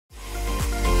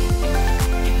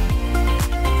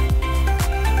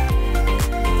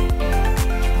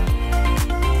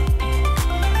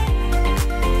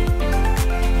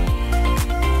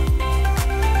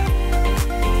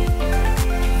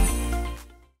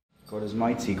God is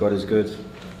mighty, God is good.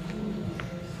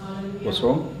 What's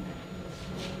wrong?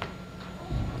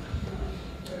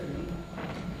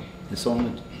 The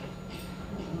song?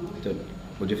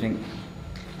 What do you think?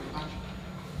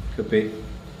 Could be.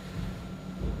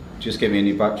 Just give me a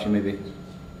new battery, maybe.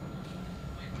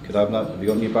 Could I have that? Have you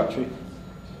got a new battery?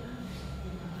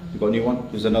 You got a new one?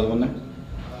 There's another one there?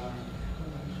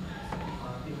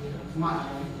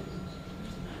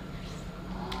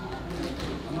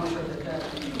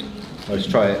 Oh, let's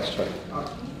try it, let's try it.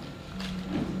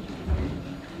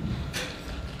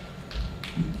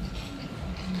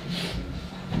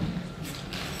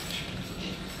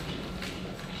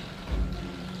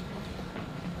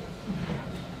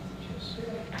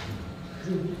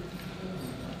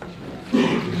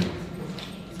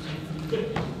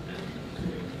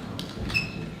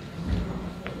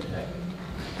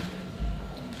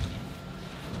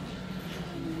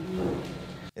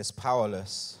 It's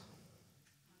powerless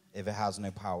if it has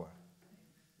no power.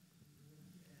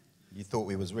 You thought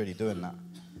we was really doing that.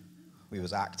 We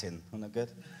was acting. Wasn't that good?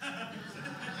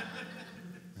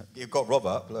 You've got Rob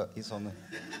up. Look, he's on there.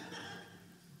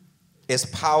 It's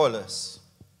powerless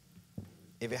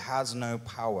if it has no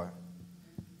power.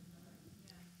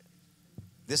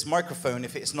 This microphone,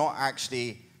 if it's not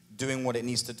actually doing what it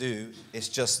needs to do, it's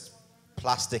just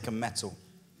plastic and metal.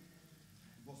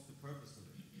 What's the purpose of it?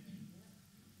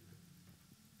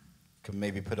 Can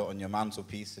maybe put it on your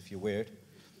mantelpiece if you're weird.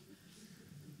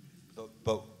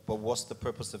 But what's the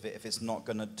purpose of it if it's not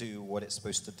going to do what it's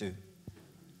supposed to do?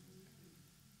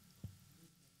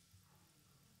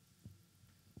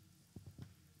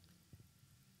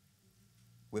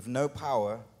 With no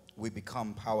power, we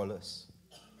become powerless.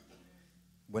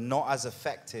 We're not as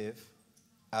effective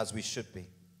as we should be.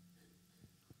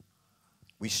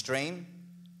 We strain,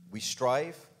 we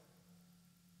strive,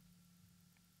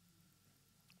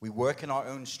 we work in our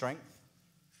own strength.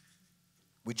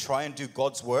 We try and do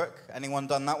God's work. Anyone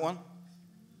done that one?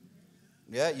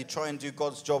 Yeah, you try and do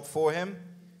God's job for him,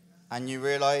 and you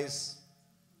realize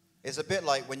it's a bit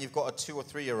like when you've got a 2 or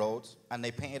 3 year old and they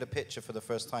painted a picture for the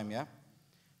first time, yeah?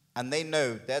 And they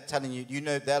know, they're telling you, you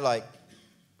know, they're like,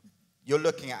 you're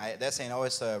looking at it, they're saying, oh,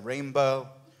 it's a rainbow,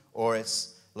 or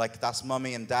it's like, that's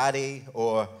mommy and daddy,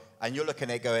 and you're looking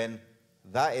at it going,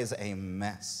 that is a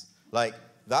mess. Like,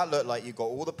 that looked like you got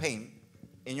all the paint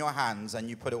in your hands, and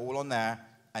you put it all on there,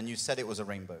 and you said it was a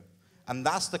rainbow. And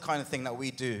that's the kind of thing that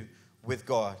we do with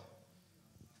God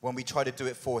when we try to do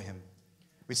it for him.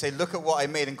 We say, look at what I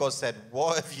made, and God said,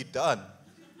 what have you done?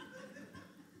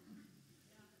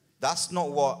 That's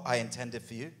not what I intended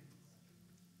for you.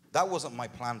 That wasn't my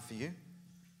plan for you.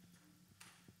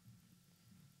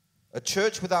 A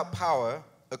church without power,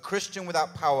 a Christian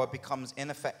without power becomes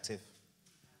ineffective.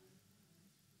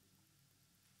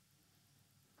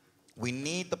 We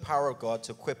need the power of God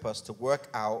to equip us to work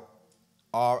out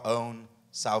our own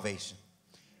salvation.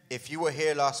 If you were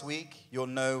here last week, you'll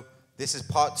know this is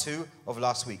part 2 of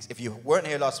last week's. If you weren't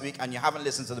here last week and you haven't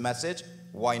listened to the message,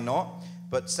 why not?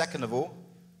 But second of all,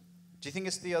 do you think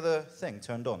it's the other thing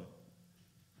turned on?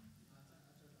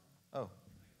 Oh.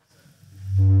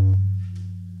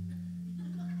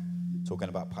 Talking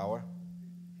about power.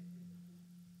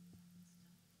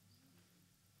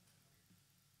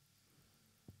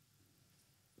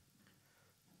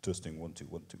 Testing 1 2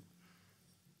 1 2.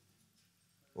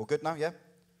 All good now, yeah?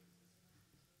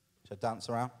 Should I dance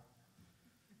around?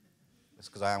 That's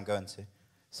because I am going to.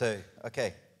 So,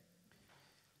 okay.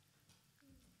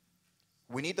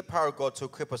 We need the power of God to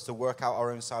equip us to work out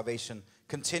our own salvation.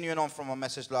 Continuing on from our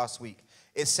message last week.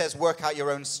 It says work out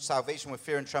your own salvation with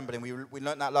fear and trembling. We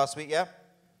learned that last week, yeah?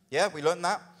 Yeah, we learned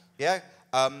that? Yeah?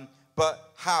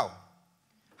 But how?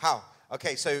 How?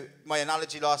 Okay, so my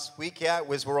analogy last week, yeah,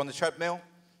 was we're on the treadmill.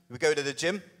 We go to the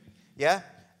gym, yeah?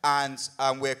 And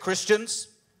we're Christians.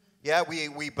 Yeah,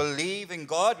 we believe in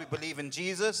God. We believe in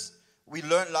Jesus. We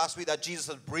learned last week that Jesus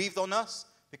has breathed on us.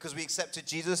 Because we accepted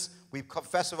Jesus, we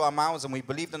confessed with our mouths and we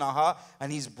believed in our heart,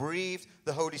 and he's breathed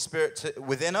the Holy Spirit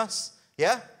within us,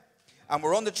 yeah? And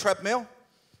we're on the treadmill,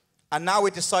 and now we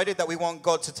decided that we want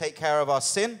God to take care of our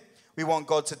sin. We want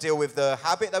God to deal with the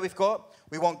habit that we've got.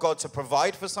 We want God to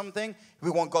provide for something.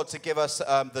 We want God to give us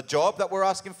the job that we're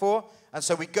asking for. And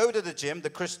so we go to the gym,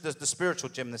 the spiritual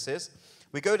gym this is.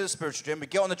 We go to the spiritual gym, we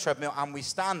get on the treadmill, and we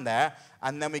stand there,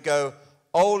 and then we go,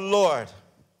 oh Lord,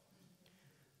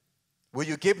 will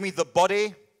you give me the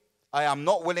body I am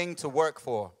not willing to work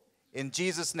for? In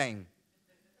Jesus' name.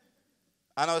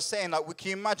 And I was saying, like, can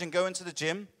you imagine going to the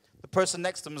gym? The person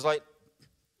next to them is like,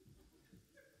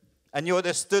 and you're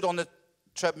there stood on the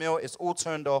treadmill, it's all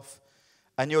turned off,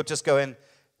 and you're just going,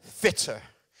 fitter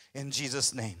in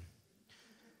Jesus' name.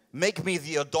 Make me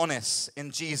the Adonis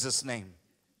in Jesus' name.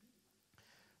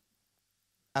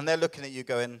 And they're looking at you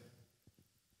going,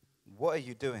 what are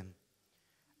you doing?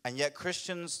 And yet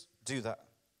Christians do that.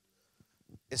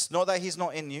 It's not that he's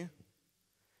not in you.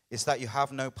 It's that you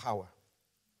have no power.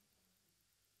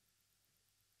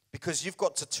 Because you've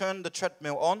got to turn the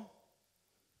treadmill on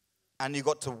and you've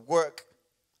got to work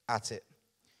at it.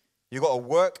 You've got to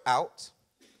work out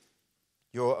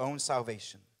your own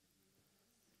salvation.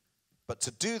 But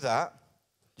to do that,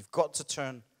 you've got to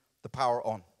turn the power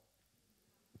on.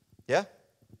 Yeah?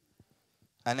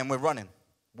 And then we're running,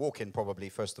 walking probably,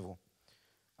 first of all.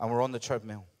 And we're on the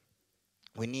treadmill.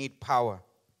 We need power.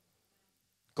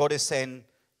 God is saying,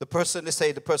 the person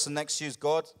next to you is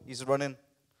God. He's running.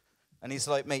 And he's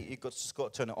like, mate, you've just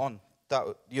got to turn it on.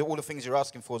 All the things you're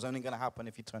asking for is only going to happen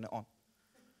if you turn it on.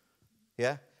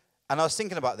 Yeah? And I was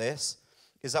thinking about this,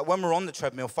 is that when we're on the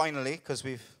treadmill, finally, because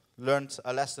we've learned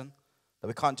a lesson, that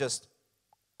we can't just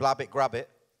blab it, grab it.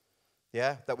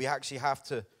 Yeah? That we actually have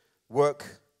to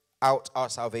work out our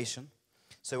salvation.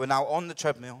 So we're now on the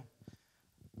treadmill.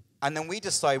 And then we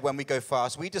decide when we go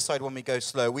fast. We decide when we go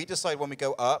slow. We decide when we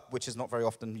go up, which is not very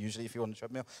often usually if you're on the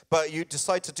treadmill. But you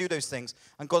decide to do those things.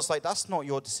 And God's like, that's not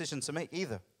your decision to make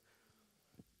either.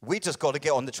 We just got to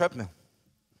get on the treadmill.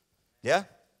 Yeah?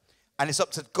 And it's up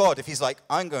to God if he's like,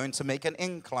 I'm going to make an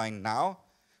incline now.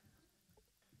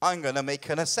 I'm going to make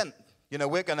an ascent. You know,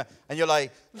 we're going to, and you're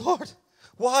like, Lord,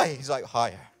 why? He's like,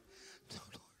 higher. And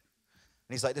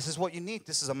he's like, this is what you need.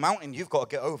 This is a mountain you've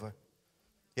got to get over.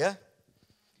 Yeah?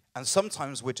 And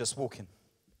sometimes we're just walking.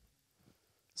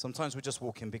 Sometimes we're just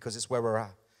walking because it's where we're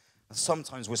at. And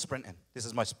sometimes we're sprinting. This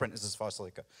is my sprint. This is as fast as I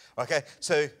go. Okay?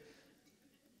 So,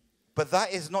 but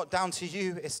that is not down to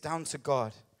you. It's down to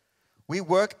God. We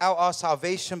work out our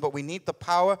salvation, but we need the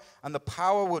power. And the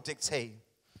power will dictate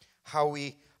how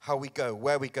we go,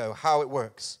 where we go, how it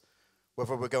works.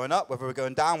 Whether we're going up, whether we're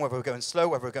going down, whether we're going slow,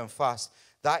 whether we're going fast.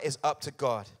 That is up to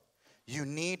God. You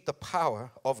need the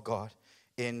power of God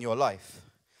in your life.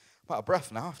 I'm out of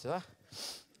breath now after that.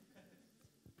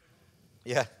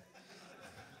 Yeah.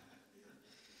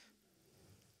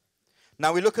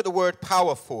 Now we look at the word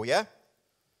powerful, yeah?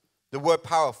 The word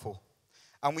powerful.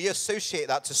 And we associate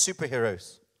that to superheroes.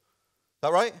 Is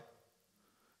that right?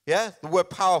 Yeah? The word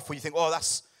powerful, you think, oh,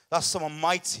 that's someone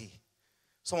mighty.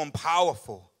 Someone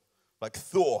powerful. Like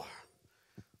Thor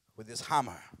with his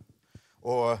hammer.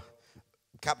 Or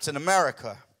Captain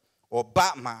America. Or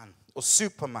Batman. Or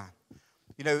Superman.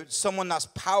 You know, someone that's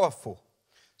powerful.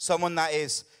 Someone that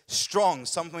is strong.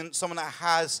 Someone that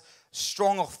has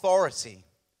strong authority.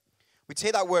 We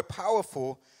take that word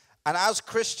powerful, and as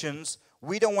Christians,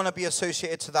 we don't want to be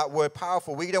associated to that word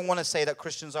powerful. We don't want to say that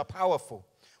Christians are powerful.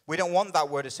 We don't want that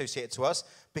word associated to us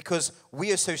because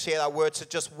we associate that word to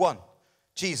just one,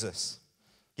 Jesus.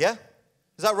 Yeah?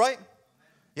 Is that right?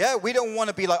 Yeah? We don't want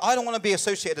to be like, I don't want to be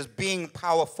associated as being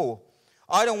powerful.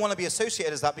 I don't want to be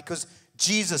associated as that because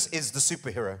Jesus is the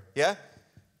superhero. Yeah?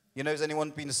 You know, has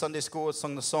anyone been to Sunday school or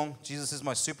sung the song, Jesus is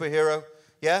my superhero?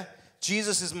 Yeah?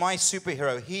 Jesus is my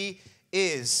superhero.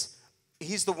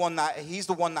 He's the one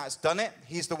that's done it.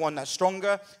 He's the one that's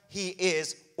stronger. He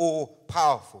is all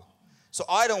powerful. So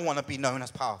I don't want to be known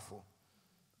as powerful.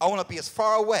 I want to be as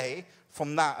far away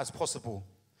from that as possible.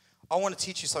 I want to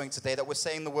teach you something today that we're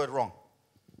saying the word wrong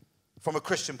from a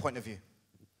Christian point of view.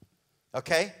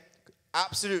 Okay?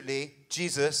 Absolutely,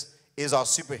 Jesus is our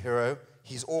superhero.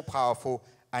 He's all powerful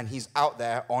and he's out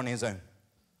there on his own.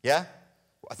 Yeah?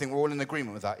 I think we're all in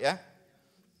agreement with that, yeah?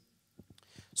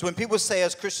 So when people say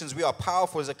as Christians we are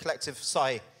powerful, as a collective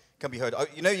sigh can be heard.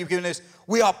 You know, you've given this,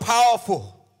 we are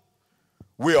powerful.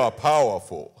 We are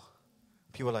powerful.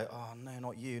 People are like, oh, no,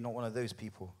 not you, not one of those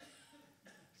people.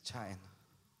 Chatting.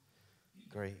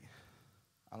 Great.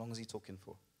 How long is he talking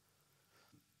for?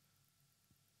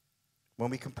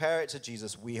 When we compare it to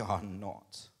Jesus, we are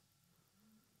not.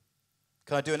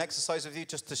 Can I do an exercise with you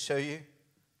just to show you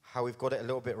how we've got it a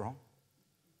little bit wrong?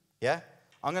 Yeah?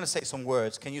 I'm going to say some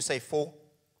words. Can you say full?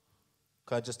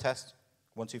 Can I just test?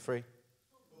 1, 2, 3.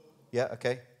 Yeah,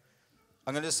 okay.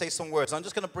 I'm going to say some words. I'm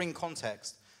just going to bring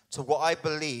context to what I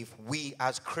believe we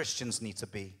as Christians need to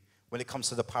be when it comes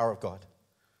to the power of God.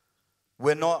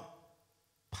 We're not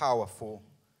powerful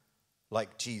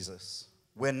like Jesus.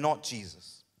 We're not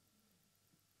Jesus.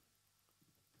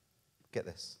 Get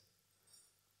this.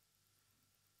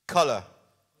 Color.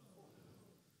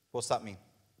 What's that mean?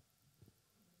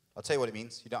 I'll tell you what it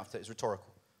means. You don't have to. It's rhetorical.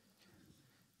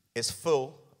 It's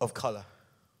full of color.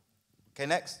 Okay,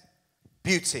 next.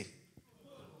 Beauty.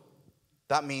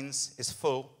 That means it's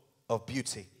full of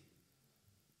beauty.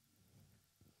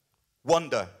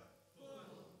 Wonder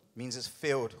means it's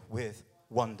filled with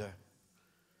wonder.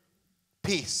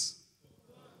 Peace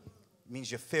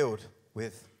means you're filled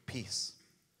with peace.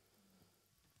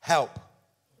 Help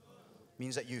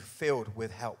means that you're filled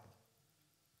with help.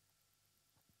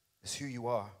 It's who you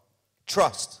are.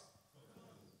 Trust.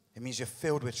 It means you're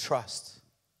filled with trust.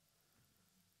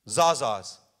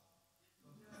 Zazas.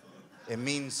 It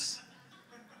means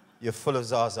you're full of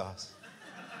zazas.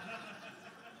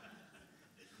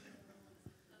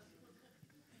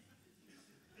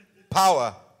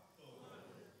 Power.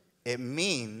 It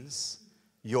means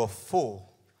you're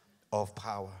full of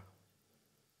power.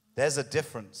 There's a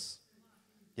difference.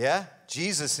 Yeah?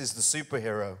 Jesus is the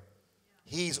superhero.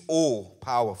 He's all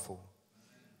powerful.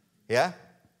 Yeah?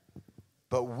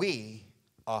 But we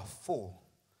are full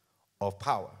of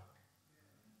power.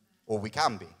 Or we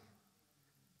can be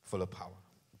full of power.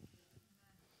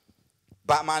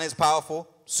 Batman is powerful.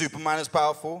 Superman is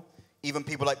powerful. Even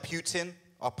people like Putin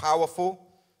are powerful.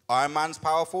 Iron Man's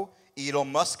powerful.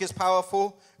 Elon Musk is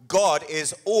powerful. God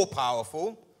is all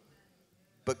powerful.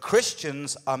 But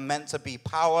Christians are meant to be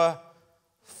powerful.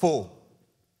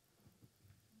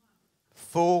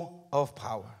 Full of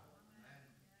power.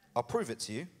 I'll prove it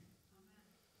to you.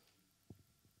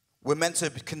 We're meant to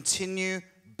continue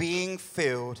being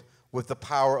filled with the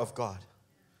power of God.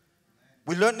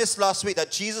 We learned this last week,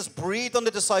 that Jesus breathed on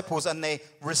the disciples and they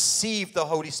received the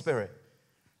Holy Spirit.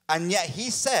 And yet he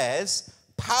says,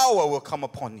 power will come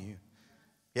upon you.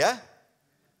 Yeah?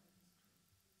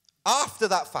 After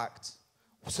that fact.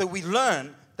 So we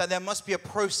learn that there must be a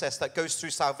process that goes through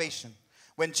salvation.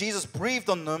 When Jesus breathed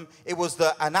on them, it was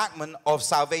the enactment of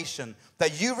salvation.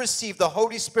 That you receive the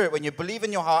Holy Spirit when you believe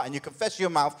in your heart and you confess with your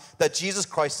mouth that Jesus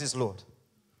Christ is Lord.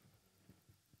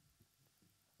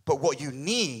 But what you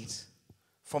need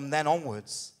from then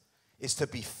onwards is to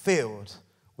be filled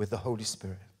with the Holy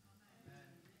Spirit.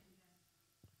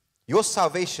 Your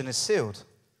salvation is sealed.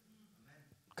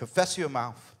 Confess with your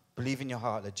mouth, believe in your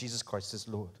heart that Jesus Christ is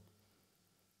Lord.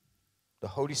 The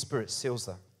Holy Spirit seals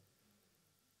that.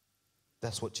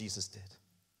 That's what Jesus did.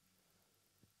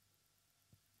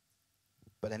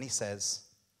 But then he says,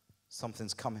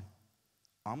 something's coming.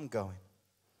 I'm going.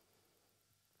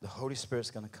 The Holy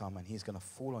Spirit's going to come and he's going to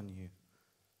fall on you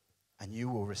and you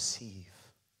will receive.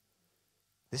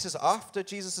 This is after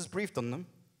Jesus has breathed on them.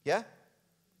 Yeah?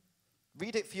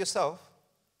 Read it for yourself.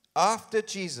 After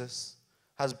Jesus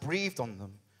has breathed on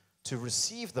them to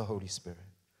receive the Holy Spirit,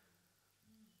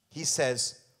 he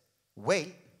says,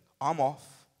 wait, I'm off,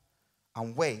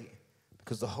 and wait,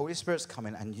 because the Holy Spirit's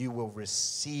coming and you will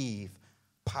receive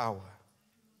power.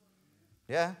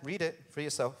 Yeah, read it for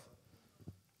yourself.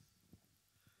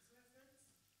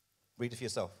 Read it for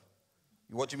yourself.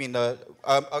 What do you mean?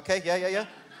 Okay, yeah.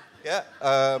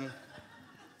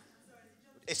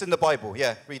 It's in the Bible,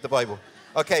 yeah, read the Bible.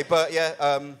 Okay, but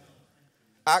yeah,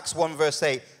 Acts 1 verse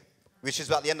 8, which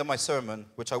is at the end of my sermon,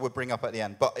 which I would bring up at the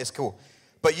end, but it's cool.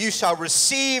 But you shall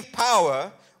receive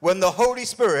power when the Holy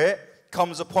Spirit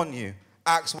comes upon you.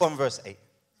 Acts 1 verse 8.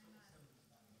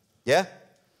 Yeah?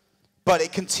 But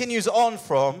it continues on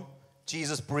from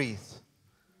Jesus breathed.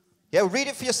 Yeah, read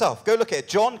it for yourself. Go look at it.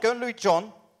 John, go and read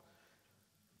John.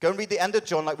 Go and read the end of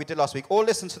John like we did last week. Or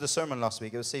listen to the sermon last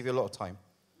week. It will save you a lot of time.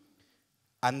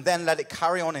 And then let it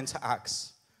carry on into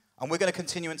Acts. And we're going to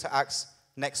continue into Acts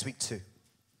next week too.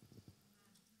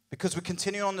 Because we're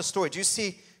continuing on the story. Do you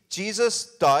see,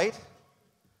 Jesus died.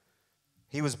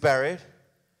 He was buried.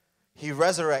 He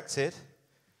resurrected.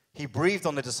 He breathed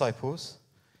on the disciples.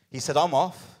 He said, I'm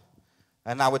off.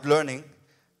 And now we're learning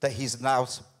that he's now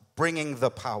bringing the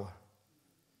power.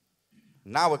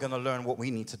 Now we're going to learn what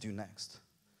we need to do next.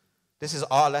 This is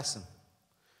our lesson.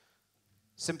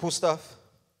 Simple stuff.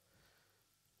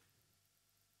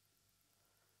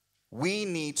 We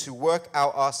need to work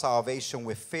out our salvation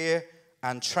with fear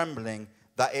and trembling,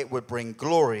 that it would bring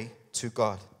glory to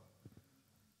God.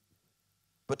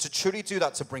 But to truly do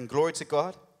that, to bring glory to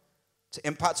God, to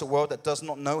impact a world that does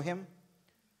not know him,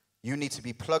 you need to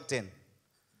be plugged in.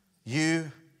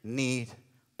 You need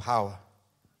power.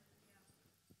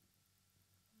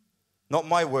 Not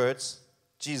my words,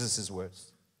 Jesus'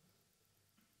 words.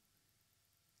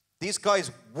 These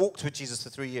guys walked with Jesus for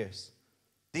 3 years.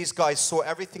 These guys saw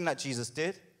everything that Jesus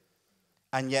did,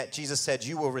 and yet Jesus said,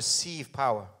 you will receive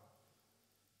power.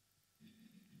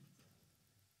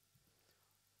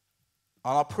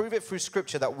 And I'll prove it through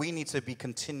Scripture that we need to be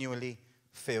continually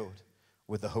filled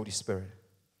with the Holy Spirit.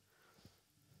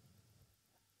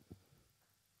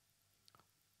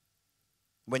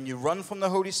 When you run from the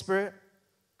Holy Spirit,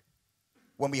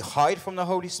 when we hide from the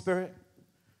Holy Spirit,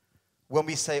 when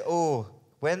we say, oh,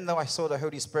 when I saw the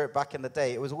Holy Spirit back in the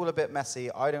day, it was all a bit messy,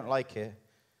 I don't like it.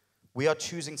 we are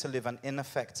choosing to live an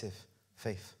ineffective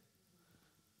faith.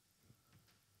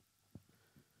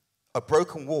 A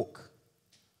broken walk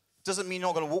doesn't mean you're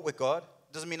not going to walk with God.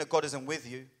 Doesn't mean that God isn't with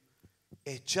you.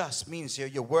 It just means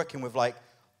you're working with like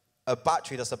a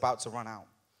battery that's about to run out,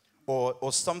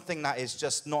 or something that is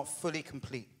just not fully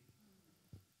complete.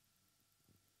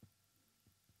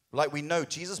 Like we know,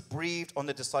 Jesus breathed on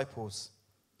the disciples.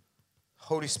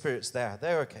 Holy Spirit's there.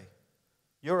 They're okay.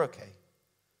 You're okay.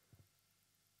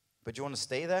 But do you want to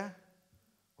stay there?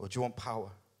 Or do you want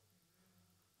power?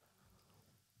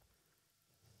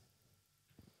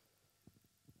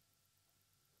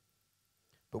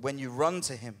 But when you run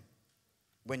to him,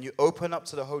 when you open up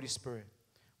to the Holy Spirit,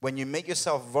 when you make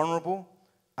yourself vulnerable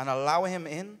and allow him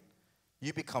in,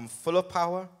 you become full of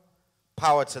power,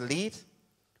 power to lead,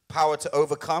 power to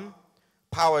overcome,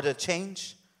 power to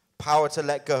change, power to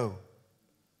let go.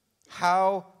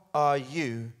 How are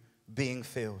you being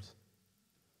filled?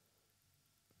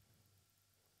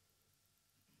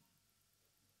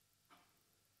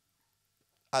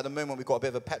 At the moment, we've got a bit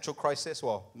of a petrol crisis.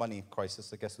 Well, money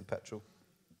crisis, I guess, with petrol.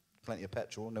 Plenty of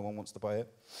petrol. No one wants to buy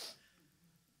it.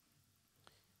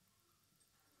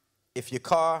 If your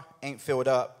car ain't filled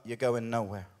up, you're going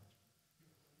nowhere.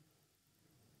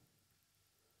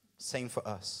 Same for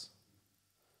us.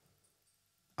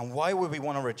 And why would we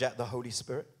want to reject the Holy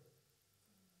Spirit?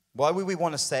 Why would we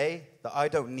want to say that I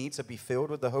don't need to be filled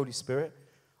with the Holy Spirit?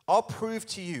 I'll prove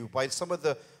to you by some of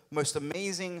the most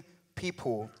amazing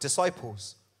people,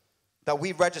 disciples, that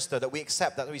we register, that we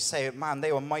accept, that we say, man,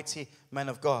 they were mighty men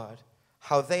of God,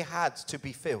 how they had to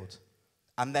be filled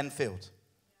and then filled.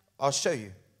 I'll show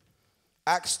you.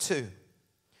 Acts 2.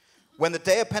 When the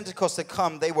day of Pentecost had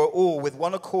come, they were all with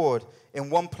one accord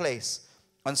in one place.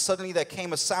 And suddenly there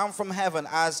came a sound from heaven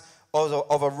as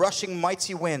of a rushing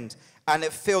mighty wind, and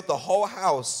it filled the whole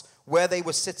house where they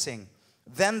were sitting.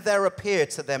 Then there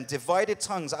appeared to them divided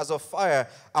tongues as of fire,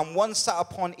 and one sat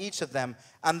upon each of them,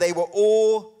 and they were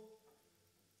all,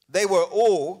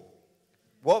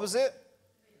 what was it?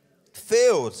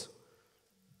 Filled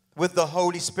with the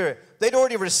Holy Spirit. They'd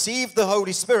already received the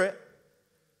Holy Spirit.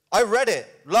 I read it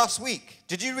last week.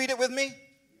 Did you read it with me?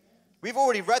 We've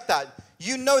already read that.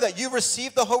 You know that you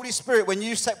received the Holy Spirit when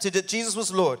you accepted that Jesus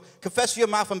was Lord, confessed with your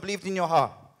mouth and believed in your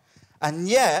heart. And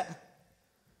yet,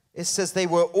 it says they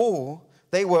were all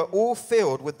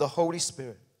filled with the Holy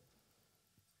Spirit.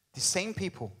 The same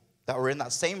people that were in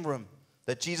that same room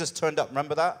that Jesus turned up.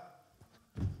 Remember that?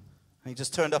 And he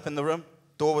just turned up in the room.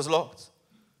 Door was locked.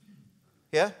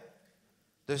 Yeah?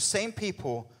 Those same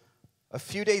people, a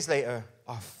few days later,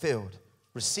 are filled.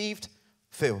 Received,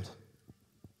 filled.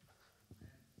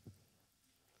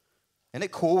 Isn't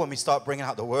it cool when we start bringing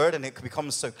out the word and it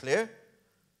becomes so clear?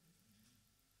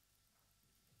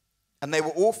 And they were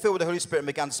all filled with the Holy Spirit and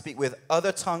began to speak with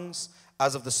other tongues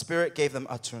as of the Spirit gave them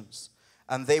utterance.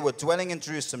 And they were dwelling in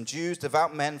Jerusalem, Jews,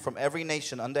 devout men from every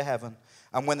nation under heaven.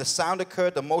 And when the sound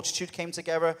occurred, the multitude came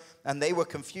together, and they were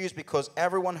confused because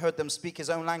everyone heard them speak his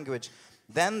own language.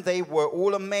 Then they were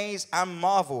all amazed and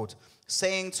marveled,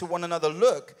 saying to one another,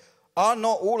 look, are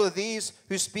not all of these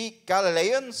who speak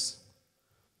Galileans?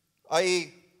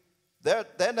 I.e.,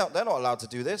 they're not allowed to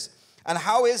do this. And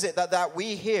how is it that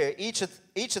we hear each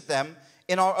of them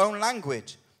in our own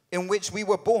language in which we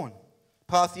were born?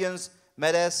 Parthians,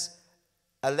 Medes,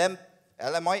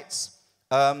 Elamites,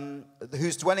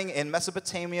 who's dwelling in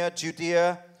Mesopotamia,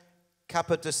 Judea,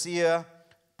 Cappadocia,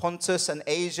 Pontus and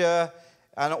Asia,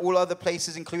 and all other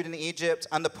places, including Egypt,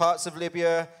 and the parts of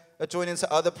Libya adjoining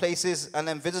to other places, and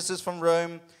then visitors from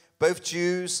Rome, both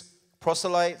Jews,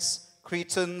 proselytes,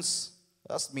 Cretans.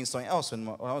 That means something else when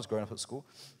I was growing up at school.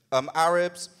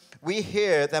 Arabs. We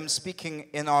hear them speaking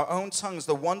in our own tongues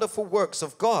the wonderful works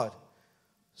of God.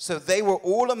 So they were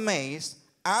all amazed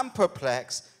and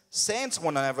perplexed, saying to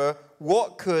one another,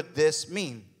 what could this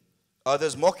mean?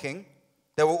 Others mocking.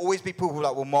 There will always be people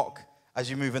that will mock as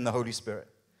you move in the Holy Spirit.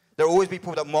 There will always be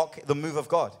people that mock the move of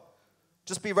God.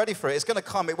 Just be ready for it. It's going to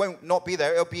come. It won't not be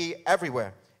there. It'll be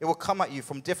everywhere. It will come at you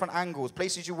from different angles,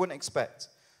 places you wouldn't expect.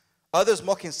 Others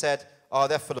mocking said, oh,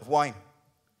 they're full of wine.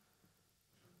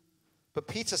 But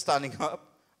Peter, standing up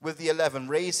with the 11,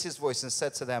 raised his voice and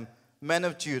said to them, men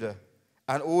of Judah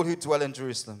and all who dwell in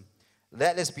Jerusalem,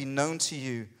 let this be known to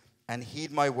you and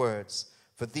heed my words,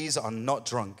 for these are not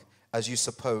drunk, as you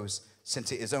suppose,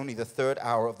 since it is only the 3rd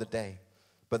hour of the day.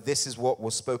 But this is what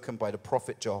was spoken by the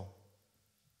prophet Joel.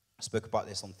 I spoke about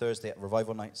this on Thursday at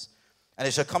revival nights. And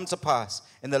it shall come to pass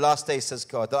in the last days, says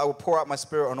God, that I will pour out my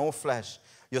spirit on all flesh.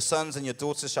 Your sons and your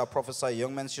daughters shall prophesy, your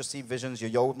young men shall see visions,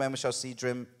 your old men shall see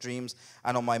dreams,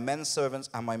 and on my men servants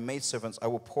and my maidservants I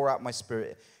will pour out my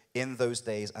spirit in those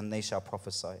days, and they shall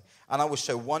prophesy. And I will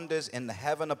show wonders in the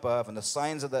heaven above and the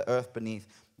signs of the earth beneath,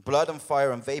 blood and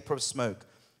fire and vapor of smoke.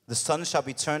 The sun shall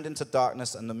be turned into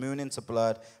darkness and the moon into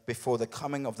blood before the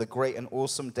coming of the great and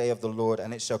awesome day of the Lord.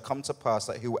 And it shall come to pass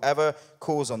that whoever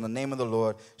calls on the name of the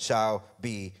Lord shall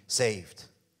be saved.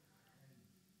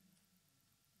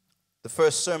 The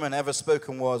first sermon ever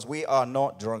spoken was, "We are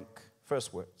not drunk."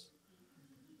 First words.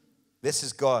 This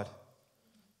is God.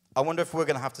 I wonder if we're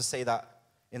going to have to say that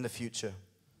in the future.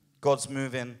 God's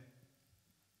moving.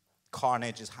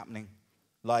 Carnage is happening.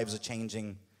 Lives are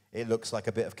changing. It looks like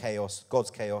a bit of chaos.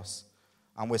 God's chaos.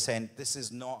 And we're saying, this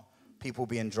is not people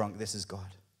being drunk. This is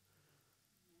God.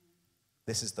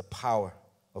 This is the power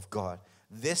of God.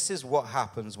 This is what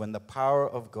happens when the power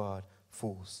of God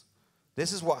falls.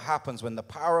 This is what happens when the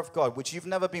power of God, which you've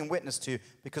never been witness to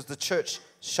because the church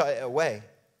shut it away.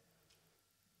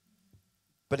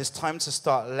 But it's time to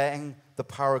start letting the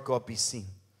power of God be seen.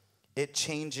 It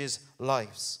changes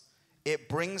lives. It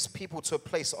brings people to a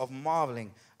place of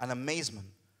marveling and amazement.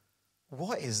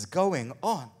 What is going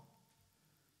on?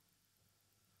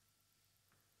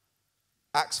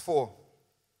 Acts 4.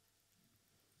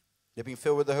 You've been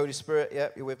filled with the Holy Spirit? Yeah,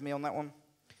 you're with me on that one?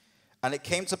 And it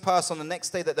came to pass on the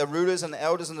next day that the rulers and the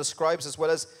elders and the scribes, as well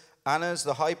as Annas,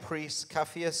 the high priest,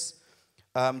 Caiaphas,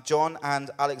 John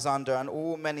and Alexander, and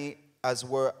all many as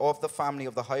were of the family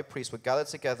of the high priest, were gathered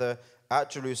together at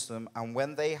Jerusalem. And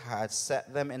when they had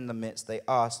set them in the midst, they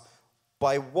asked,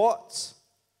 by what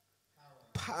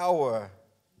power?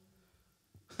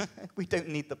 We don't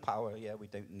need the power. Yeah, we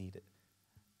don't need it.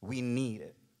 We need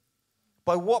it.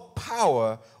 By what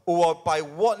power or by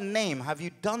what name have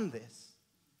you done this?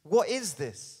 What is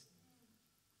this?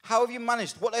 How have you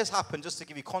managed? What has happened, just to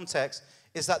give you context,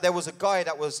 is that there was a guy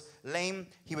that was lame.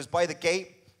 He was by the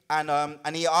gate,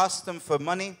 and he asked them for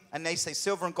money. And they say,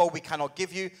 silver and gold we cannot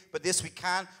give you, but this we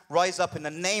can. Rise up in the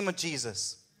name of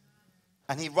Jesus.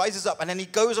 And he rises up, and then he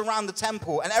goes around the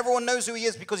temple, and everyone knows who he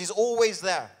is because he's always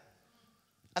there.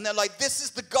 And they're like, this is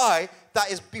the guy that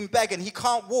has been begging. He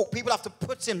can't walk. People have to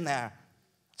put him there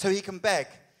so he can beg.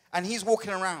 And he's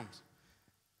walking around.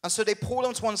 And so they pull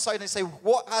him to one side and they say,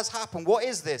 what has happened? What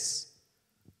is this?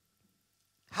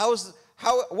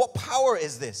 What power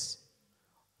is this?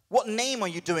 What name are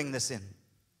you doing this in?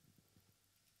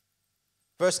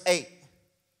 Verse 8.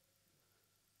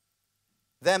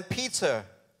 Then Peter.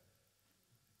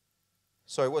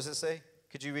 Sorry, what does it say?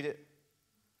 Could you read it?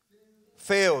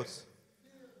 Filled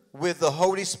with the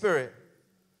Holy Spirit,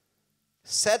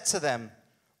 said to them,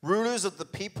 rulers of the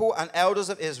people and elders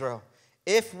of Israel,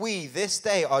 if we this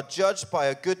day are judged by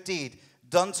a good deed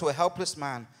done to a helpless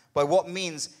man, by what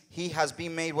means he has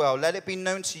been made well, let it be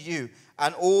known to you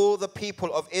and all the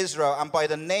people of Israel, and by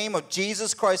the name of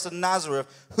Jesus Christ of Nazareth,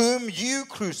 whom you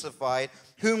crucified,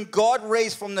 whom God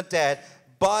raised from the dead,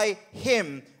 by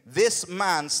him this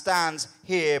man stands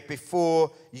here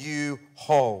before you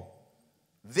whole.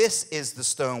 This is the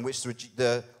stone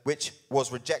which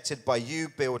was rejected by you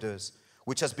builders,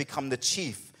 which has become the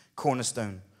chief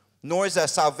cornerstone. Nor is there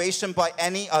salvation by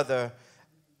any other,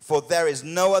 for there is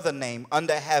no other name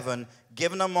under heaven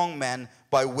given among men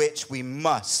by which we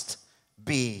must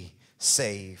be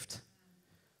saved.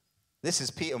 This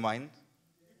is Peter, mind.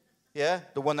 Yeah,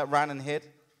 the one that ran and hid.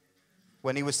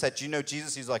 When he was said, do you know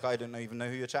Jesus? He's like, I don't even know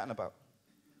who you're chatting about.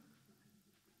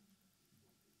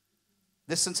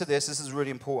 Listen to this. This is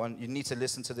really important. You need to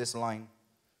listen to this line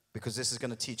because this is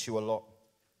going to teach you a lot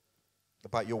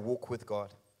about your walk with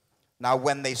God. Now,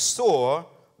 when they saw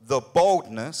the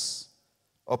boldness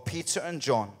of Peter and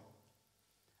John,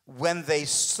 when they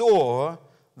saw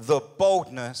the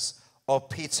boldness of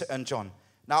Peter and John.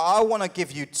 Now, I want to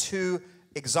give you two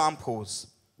examples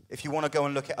if you want to go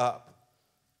and look it up.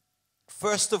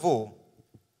 First of all,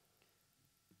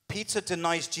 Peter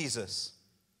denies Jesus.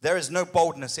 There is no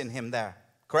boldness in him there.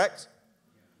 Correct?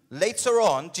 Later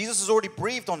on, Jesus has already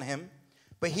breathed on him,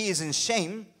 but he is in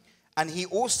shame, and he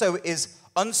also is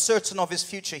uncertain of his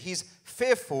future. He's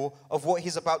fearful of what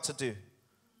he's about to do.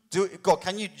 God,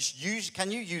 can you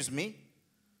use me?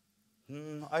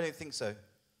 I don't think so.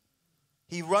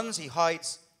 He runs, he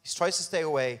hides, he tries to stay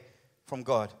away from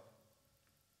God.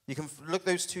 You can look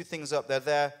those two things up. They're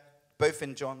there, both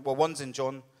in John. Well, one's in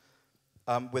John,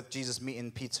 with Jesus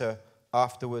meeting Peter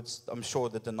afterwards. I'm sure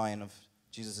the denying of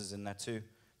Jesus is in there too.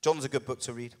 John's a good book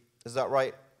to read. Is that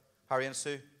right, Harry and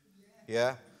Sue?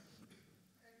 Yeah?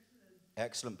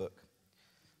 Excellent book.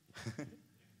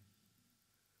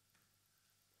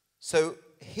 So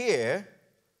here,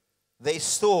 they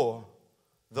saw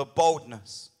the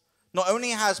boldness. Not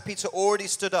only has Peter already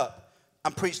stood up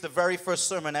and preached the very first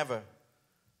sermon ever,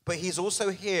 but he's also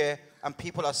here and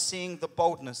people are seeing the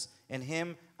boldness in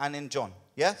him and in John.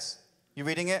 Yes? You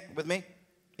reading it with me?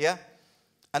 Yeah?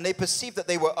 And they perceived that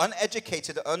they were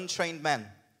uneducated, untrained men.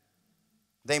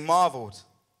 They marveled.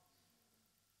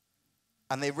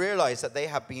 And they realized that they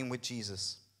had been with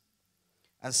Jesus.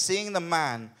 And seeing the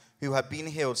man who had been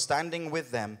healed standing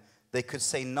with them, they could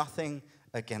say nothing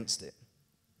against it.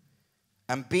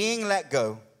 And being let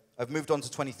go, I've moved on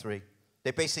to 23.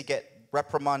 They basically get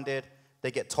reprimanded.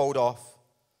 They get told off.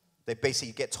 They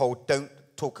basically get told, don't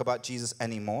talk about Jesus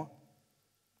anymore.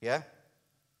 Yeah?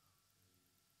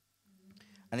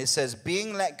 And it says,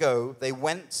 being let go, they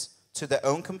went to their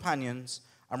own companions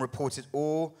and reported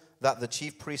all that the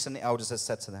chief priests and the elders had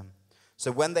said to them.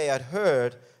 So when they had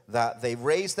heard that, they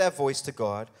raised their voice to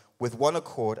God with one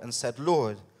accord and said,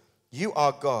 Lord, you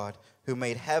are God who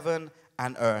made heaven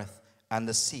and earth and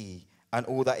the sea and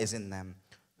all that is in them,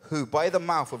 who by the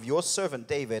mouth of your servant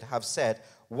David have said,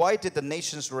 why did the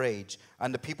nations rage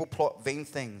and the people plot vain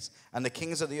things, and the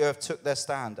kings of the earth took their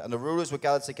stand, and the rulers were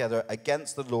gathered together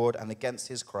against the Lord and against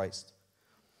his Christ?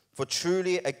 For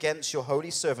truly against your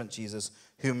holy servant Jesus,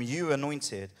 whom you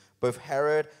anointed, both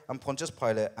Herod and Pontius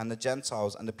Pilate and the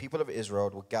Gentiles and the people of Israel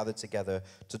were gathered together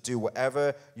to do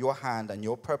whatever your hand and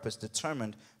your purpose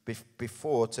determined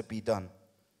before to be done.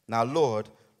 Now, Lord,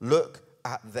 look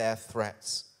at their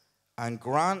threats and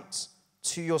grant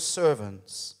to your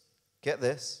servants, get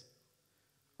this,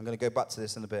 I'm going to go back to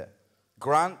this in a bit.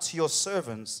 Grant to your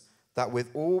servants that with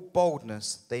all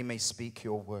boldness they may speak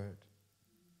your word,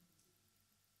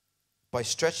 by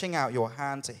stretching out your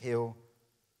hand to heal,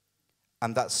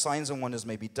 and that signs and wonders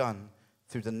may be done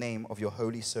through the name of your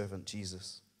holy servant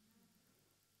Jesus.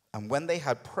 And when they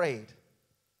had prayed,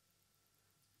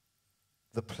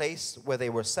 the place where they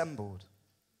were assembled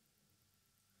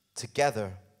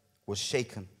together was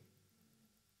shaken,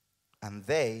 and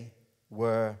they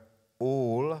were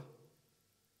all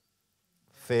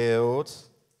filled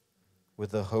with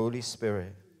the Holy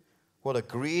Spirit. What a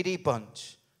greedy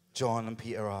bunch John and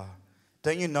Peter are.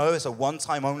 Don't you know it's a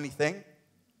one-time only thing?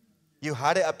 You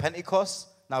had it at Pentecost,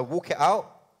 now walk it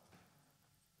out.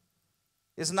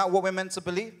 Isn't that what we're meant to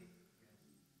believe?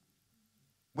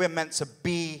 We're meant to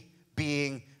be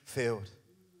being filled.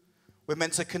 We're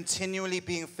meant to continually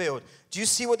being filled. Do you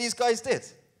see what these guys did?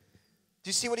 Do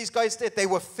you see what these guys did? They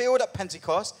were filled at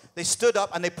Pentecost. They stood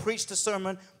up and they preached a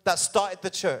sermon that started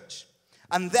the church.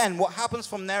 And then what happens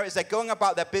from there is they're going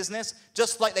about their business,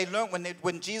 just like they learned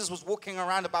when Jesus was walking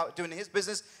around about doing his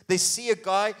business. They see a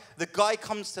guy. The guy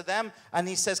comes to them and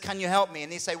he says, can you help me?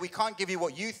 And they say, we can't give you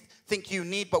what you think you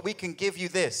need, but we can give you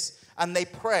this. And they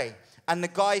pray. And the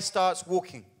guy starts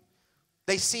walking.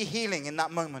 They see healing in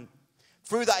that moment.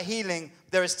 Through that healing,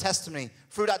 there is testimony.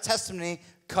 Through that testimony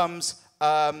comes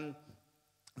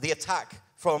the attack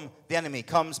from the enemy,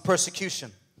 comes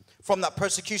persecution. From that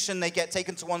persecution, they get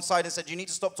taken to one side and said, you need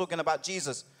to stop talking about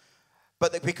Jesus.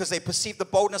 But because they perceive the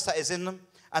boldness that is in them,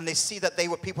 and they see that they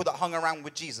were people that hung around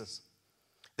with Jesus.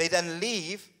 They then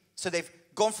leave, so they've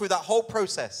gone through that whole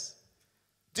process.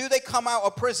 Do they come out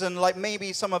of prison like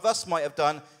maybe some of us might have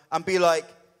done and be like,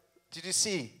 did you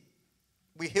see?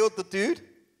 We healed the dude,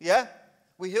 yeah?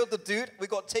 We healed the dude. We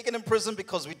got taken in prison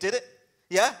because we did it,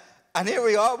 yeah? And here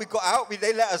we are, we got out,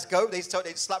 they let us go. They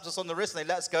slapped us on the wrist and they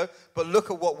let us go. But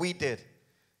look at what we did.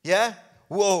 Yeah?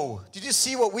 Whoa. Did you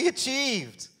see what we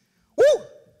achieved? Woo!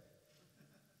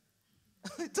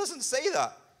 It doesn't say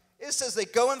that. It says they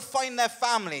go and find their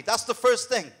family. That's the first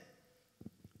thing.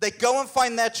 They go and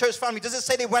find their church family. Does it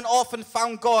say they went off and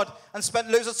found God and spent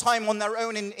loads of time on their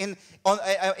own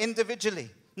individually?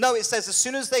 No, it says as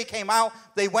soon as they came out,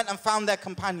 they went and found their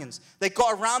companions. They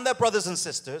got around their brothers and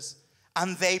sisters.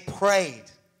 And they prayed.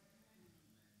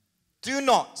 Do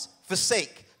not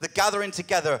forsake the gathering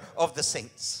together of the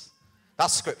saints.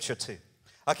 That's scripture too.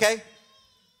 Okay?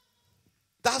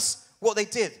 That's what they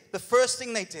did. The first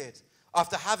thing they did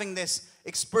after having this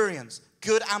experience,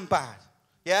 good and bad.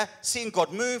 Yeah? Seeing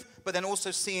God move, but then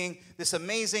also seeing this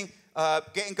amazing,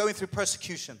 going through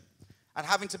persecution. And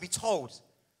having to be told,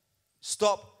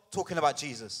 stop talking about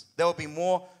Jesus. There will be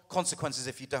more consequences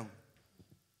if you don't.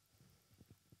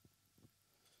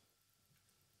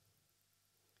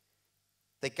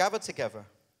 They gathered together.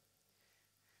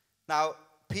 Now,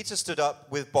 Peter stood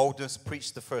up with boldness,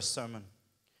 preached the first sermon.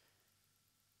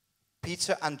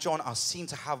 Peter and John are seen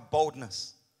to have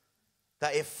boldness,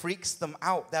 that it freaks them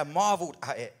out. They're marveled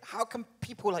at it. How can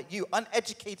people like you,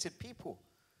 uneducated people,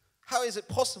 how is it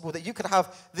possible that you could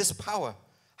have this power?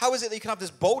 How is it that you can have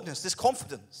this boldness, this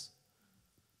confidence?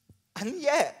 And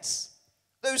yet,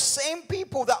 those same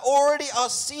people that already are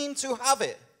seen to have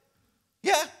it,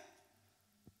 yeah?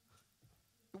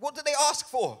 What did they ask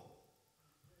for?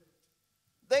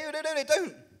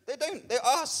 They don't. They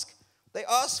ask. They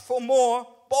ask for more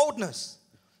boldness.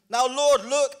 Now, Lord,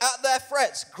 look at their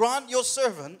threats. Grant your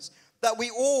servants that we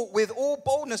all, with all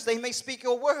boldness, they may speak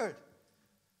your word.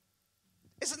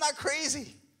 Isn't that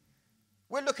crazy?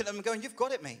 We're looking at them and going, you've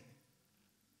got it, mate.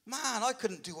 Man, I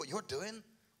couldn't do what you're doing.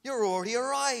 You're already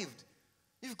arrived.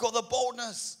 You've got the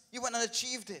boldness. You went and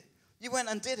achieved it. You went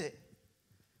and did it.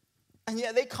 And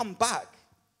yet they come back,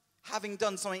 having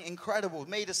done something incredible,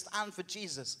 made a stand for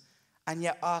Jesus, and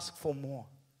yet ask for more.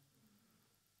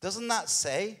 Doesn't that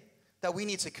say that we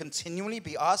need to continually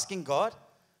be asking God?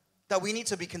 That we need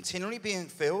to be continually being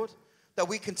filled? That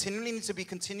we continually need to be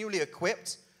continually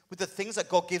equipped with the things that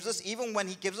God gives us, even when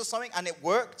he gives us something and it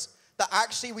worked, that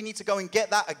actually we need to go and get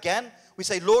that again? We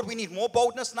say, Lord, we need more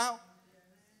boldness now.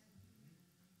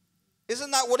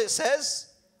 Isn't that what it says?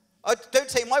 Don't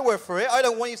take my word for it. I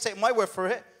don't want you to take my word for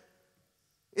it.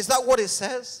 Is that what it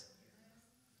says?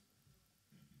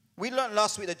 We learned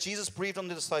last week that Jesus breathed on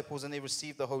the disciples and they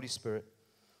received the Holy Spirit.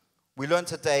 We learned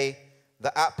today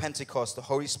that at Pentecost, the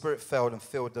Holy Spirit fell and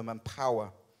filled them and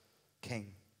power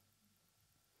came.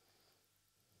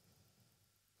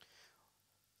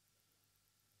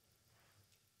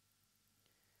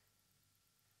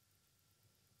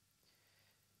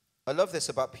 I love this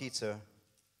about Peter.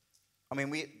 I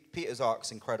mean, Peter's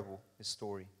arc's incredible, his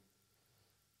story.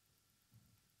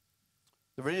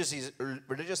 The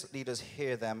religious leaders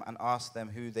hear them and ask them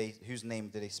whose name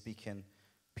do they speak in.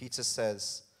 Peter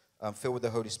says, filled with the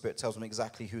Holy Spirit, tells them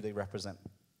exactly who they represent.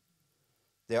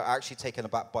 They are actually taken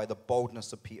aback by the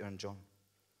boldness of Peter and John.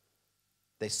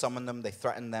 They summon them, they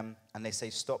threaten them, and they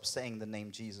say, stop saying the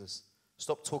name Jesus.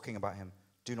 Stop talking about him.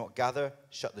 Do not gather,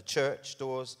 shut the church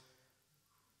doors,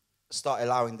 start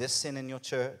allowing this sin in your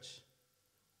church.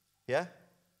 Yeah?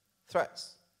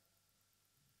 Threats.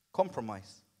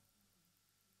 Compromise.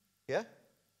 Yeah?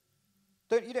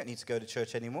 You don't need to go to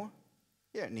church anymore.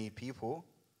 You don't need people.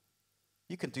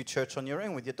 You can do church on your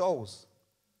own with your dolls.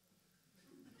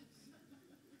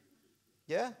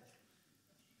 Yeah?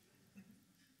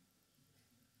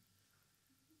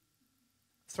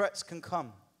 Threats can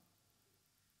come.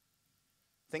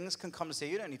 Things can come and say,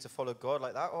 you don't need to follow God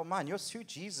like that. Oh man, you're too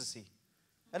Jesus-y.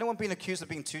 Anyone been accused of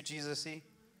being too Jesus-y?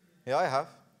 Yeah, I have.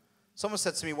 Someone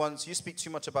said to me once, you speak too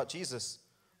much about Jesus.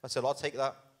 I said, I'll take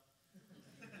that.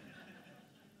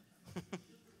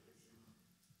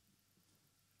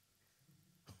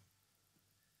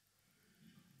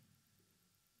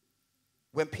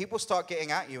 When people start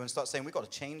getting at you and start saying, we've got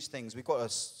to change things, we've got to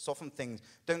soften things,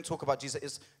 don't talk about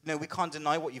Jesus. We can't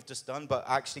deny what you've just done, but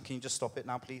actually, can you just stop it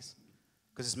now, please?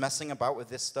 Because it's messing about with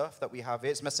this stuff that we have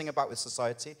here. It's messing about with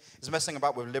society. It's messing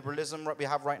about with liberalism that we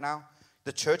have right now.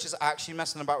 The church is actually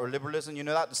messing about with liberalism. You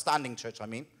know that? The standing church, I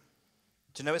mean.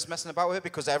 Do you know it's messing about with it?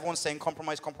 Because everyone's saying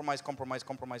compromise, compromise, compromise,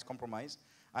 compromise, compromise.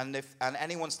 And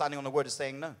anyone standing on the word is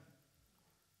saying no.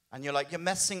 And you're like, you're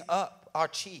messing up our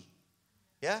chi.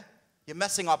 Yeah? You're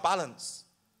messing our balance.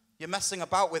 You're messing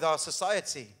about with our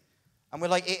society. And we're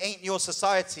like, it ain't your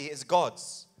society, it's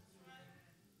God's.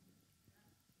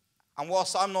 And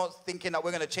whilst I'm not thinking that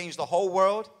we're going to change the whole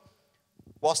world,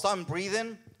 whilst I'm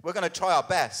breathing, we're going to try our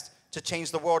best to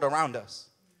change the world around us.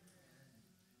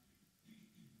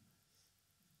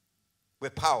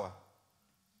 With power.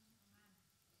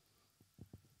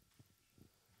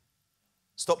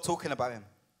 Stop talking about him.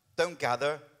 Don't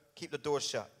gather. Keep the doors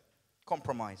shut.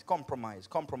 Compromise, compromise,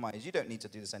 compromise. You don't need to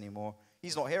do this anymore.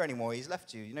 He's not here anymore. He's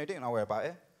left you. Don't worry about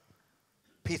it.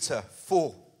 Peter,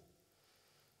 full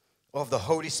of the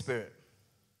Holy Spirit.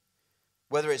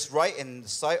 Whether it's right in the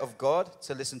sight of God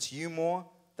to listen to you more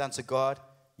than to God,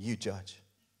 you judge.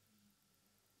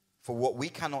 For we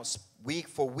cannot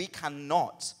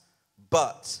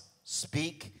but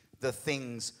speak the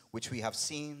things which we have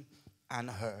seen and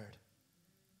heard.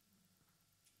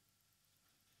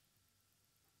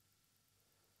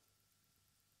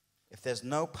 If there's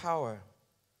no power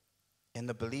in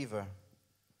the believer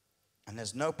and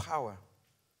there's no power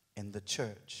in the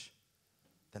church,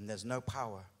 then there's no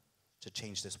power to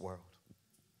change this world.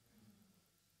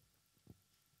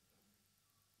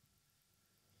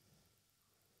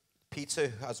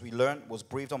 Peter, as we learned, was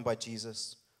breathed on by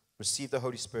Jesus, received the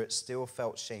Holy Spirit, still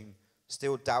felt shame,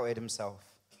 still doubted himself.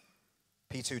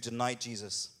 Peter, who denied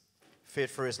Jesus, feared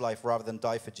for his life rather than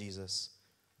die for Jesus,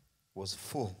 was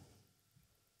full.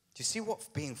 Do you see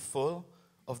what being full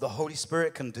of the Holy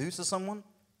Spirit can do to someone?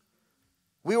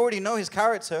 We already know his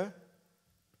character.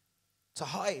 To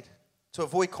hide, to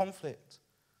avoid conflict,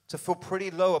 to feel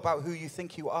pretty low about who you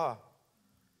think you are.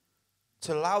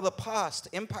 To allow the past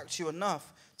to impact you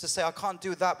enough to say, I can't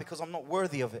do that because I'm not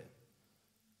worthy of it.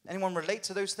 Anyone relate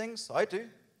to those things? I do.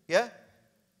 Yeah?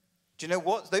 Do you know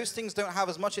what? Those things don't have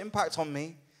as much impact on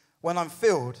me when I'm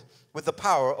filled with the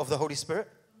power of the Holy Spirit.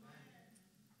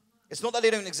 It's not that they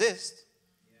don't exist.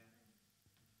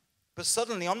 But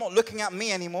suddenly, I'm not looking at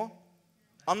me anymore.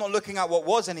 I'm not looking at what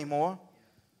was anymore.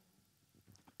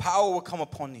 Power will come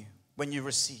upon you when you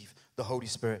receive the Holy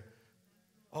Spirit.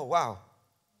 Oh, wow.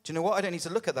 Do you know what? I don't need to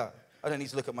look at that. I don't need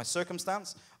to look at my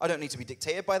circumstance. I don't need to be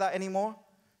dictated by that anymore.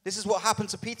 This is what happened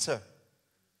to Peter.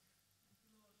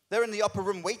 They're in the upper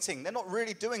room waiting. They're not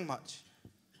really doing much.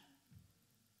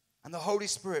 And the Holy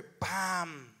Spirit,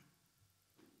 bam.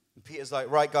 And Peter's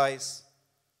like, right, guys,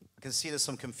 I can see there's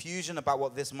some confusion about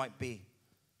what this might be.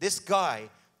 This guy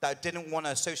that didn't want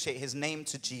to associate his name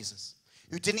to Jesus,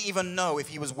 who didn't even know if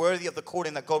he was worthy of the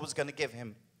calling that God was going to give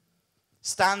him,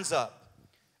 stands up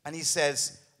and he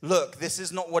says, look, this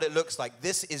is not what it looks like.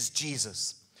 This is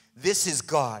Jesus. This is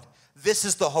God. This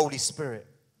is the Holy Spirit.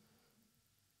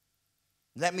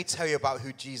 Let me tell you about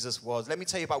who Jesus was. Let me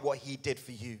tell you about what he did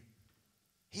for you.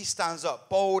 He stands up,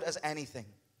 bold as anything,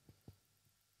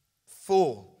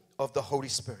 full of the Holy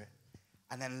Spirit.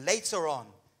 And then later on,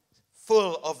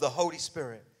 full of the Holy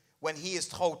Spirit, when he is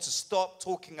told to stop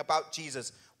talking about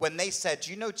Jesus, when they said,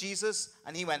 do you know Jesus?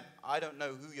 And he went, I don't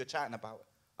know who you're chatting about.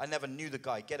 I never knew the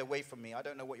guy. Get away from me. I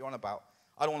don't know what you're on about.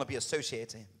 I don't want to be associated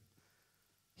to him.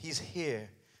 He's here.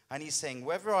 And he's saying,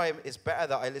 whether it's better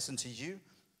that I listen to you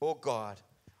or God,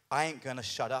 I ain't going to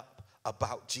shut up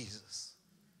about Jesus.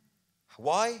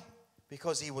 Why?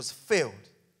 Because he was filled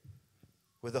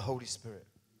with the Holy Spirit.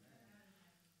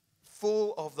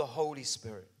 Full of the Holy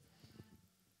Spirit.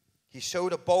 He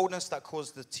showed a boldness that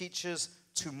caused the teachers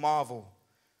to marvel.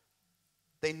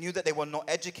 They knew that they were not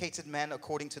educated men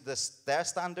according to their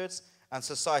standards and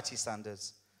society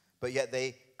standards, but yet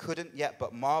they couldn't yet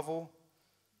but marvel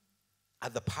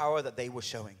at the power that they were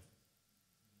showing.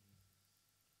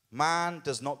 Man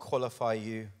does not qualify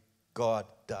you, God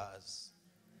does.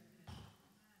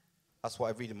 That's what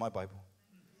I read in my Bible.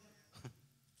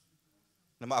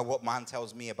 No matter what man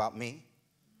tells me about me,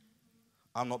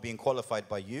 I'm not being qualified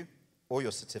by you or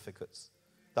your certificates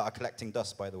that are collecting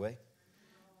dust, by the way.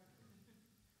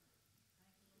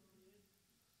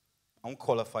 I'm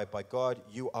qualified by God.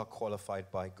 You are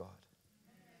qualified by God.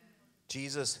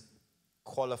 Jesus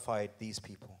qualified these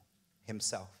people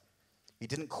himself. He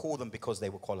didn't call them because they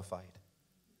were qualified.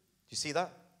 Do you see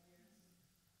that?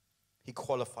 He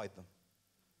qualified them.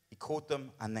 He called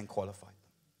them and then qualified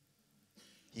them.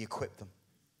 He equipped them.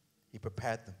 He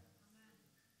prepared them.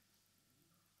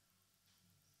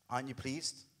 Aren't you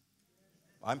pleased?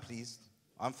 I'm pleased.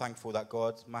 I'm thankful that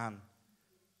God, man,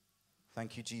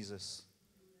 thank you, Jesus,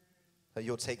 that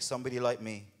you'll take somebody like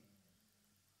me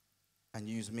and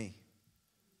use me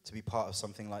to be part of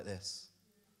something like this.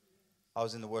 I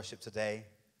was in the worship today.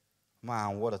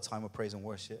 Man, what a time of praise and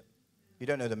worship. You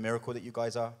don't know the miracle that you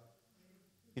guys are.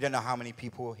 You don't know how many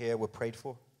people here were prayed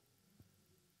for.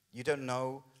 You don't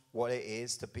know what it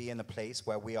is to be in a place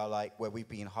where where we've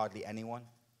been hardly anyone.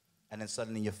 And then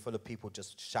suddenly you're full of people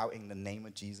just shouting the name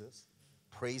of Jesus,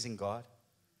 praising God.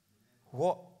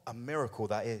 What a miracle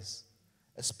that is,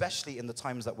 especially in the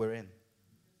times that we're in.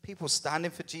 People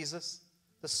standing for Jesus.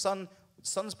 The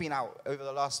sun's been out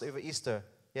over Easter,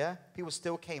 yeah? People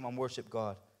still came and worshiped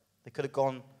God. They could have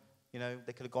gone,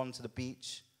 they could have gone to the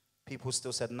beach. People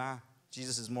still said, nah,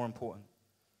 Jesus is more important.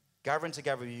 Gathering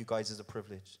together with you guys is a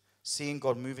privilege. Seeing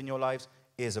God move in your lives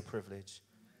is a privilege.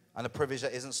 And a privilege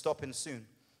that isn't stopping soon.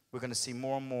 We're going to see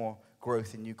more and more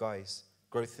growth in you guys,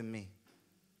 growth in me.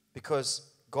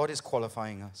 Because God is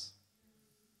qualifying us.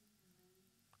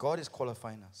 God is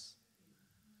qualifying us.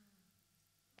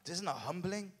 Isn't that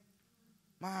humbling?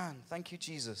 Man, thank you,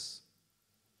 Jesus.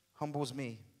 Humbles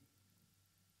me.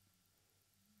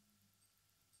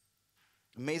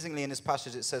 Amazingly, in this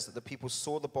passage, it says that the people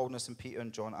saw the boldness in Peter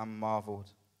and John and marveled.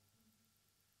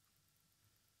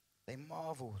 They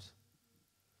marveled.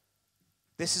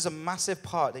 This is a massive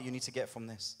part that you need to get from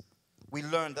this. We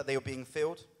learned that they were being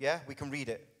filled. Yeah, we can read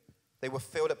it. They were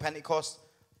filled at Pentecost.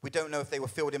 We don't know if they were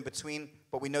filled in between,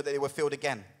 but we know that they were filled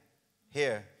again.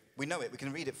 Here, we know it. We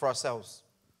can read it for ourselves.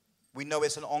 We know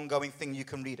it's an ongoing thing. You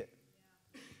can read it.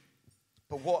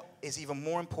 But what is even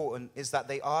more important is that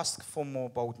they ask for more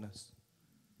boldness.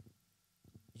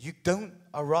 You don't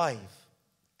arrive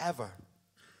ever.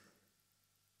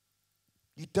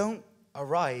 You don't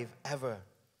arrive ever.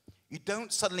 You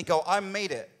don't suddenly go, I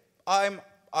made it. I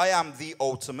am the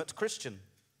ultimate Christian.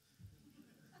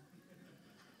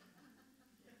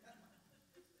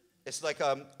 It's like,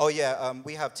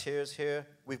 we have tiers here.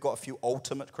 We've got a few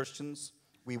ultimate Christians.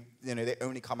 They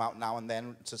only come out now and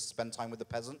then to spend time with the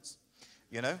peasants,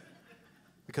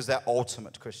 because they're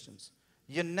ultimate Christians.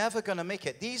 you're never going to make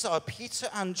it. These are Peter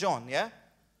and John, yeah?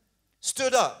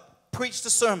 Stood up, preached a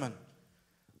sermon,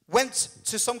 went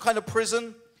to some kind of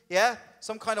prison, yeah?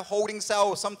 Some kind of holding cell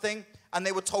or something, and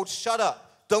they were told, shut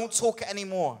up, don't talk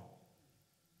anymore.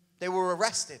 They were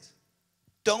arrested.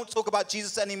 Don't talk about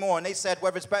Jesus anymore. And they said,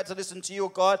 whether it's better to listen to you or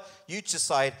God, you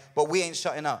decide, but we ain't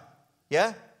shutting up.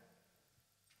 Yeah?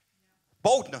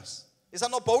 Boldness. Is that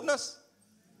not boldness?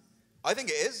 I think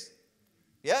it is.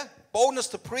 Yeah? Boldness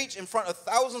to preach in front of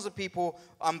thousands of people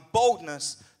and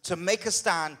boldness to make a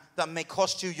stand that may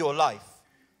cost you your life.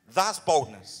 That's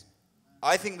boldness.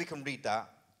 I think we can read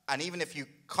that. And even if you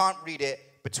can't read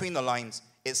it between the lines,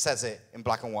 it says it in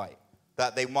black and white.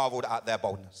 That they marveled at their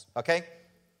boldness. Okay?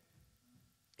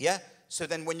 Yeah? So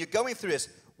then when you're going through this,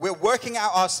 we're working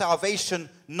out our salvation,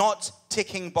 not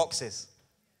ticking boxes.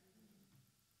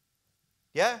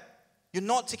 Yeah? You're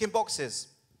not ticking boxes.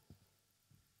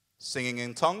 Singing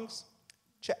in tongues?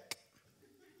 Check.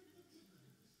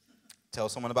 Tell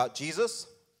someone about Jesus?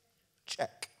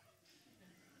 Check.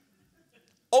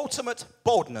 Ultimate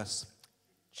boldness?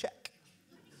 Check.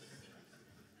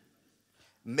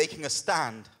 Making a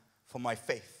stand for my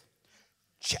faith?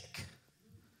 Check.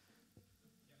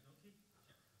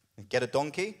 Get a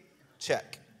donkey?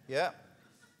 Check. Yeah.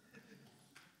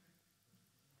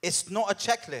 It's not a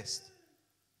checklist.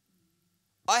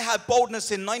 I had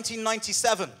boldness in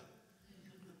 1997.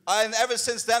 And ever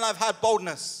since then, I've had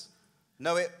boldness.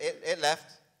 No, it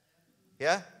left.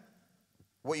 Yeah?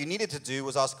 What you needed to do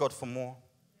was ask God for more.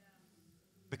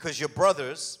 Because your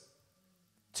brothers,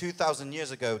 2,000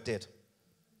 years ago, did.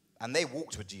 And they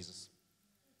walked with Jesus.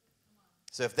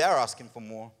 So if they're asking for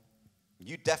more,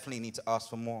 you definitely need to ask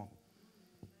for more.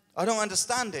 I don't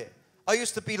understand it. I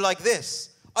used to be like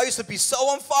this. I used to be so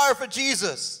on fire for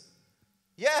Jesus.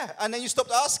 Yeah, and then you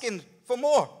stopped asking for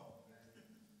more.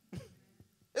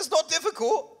 It's not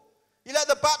difficult. You let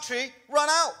the battery run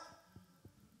out.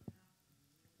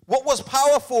 What was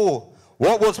powerful?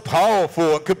 What was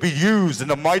powerful and could be used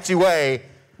in a mighty way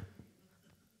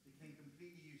became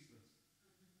completely useless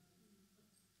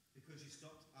because you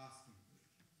stopped asking.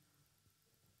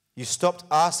 You stopped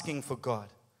asking for God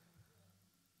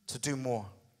to do more.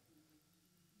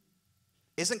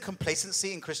 Isn't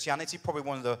complacency in Christianity probably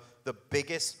one of the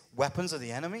biggest weapons of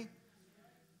the enemy?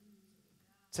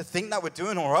 To think that we're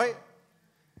doing all right?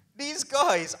 These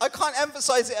guys, I can't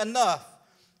emphasize it enough.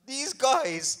 These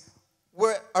guys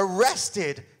were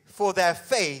arrested for their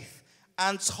faith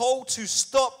and told to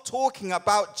stop talking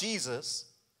about Jesus.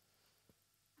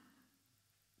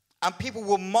 And people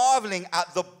were marveling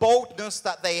at the boldness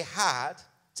that they had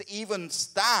to even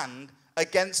stand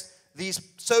against these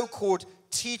so-called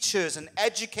teachers and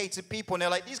educated people. And they're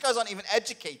like, these guys aren't even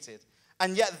educated.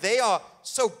 And yet they are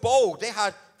so bold.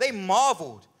 They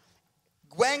marveled.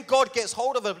 When God gets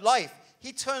hold of a life,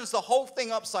 he turns the whole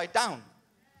thing upside down.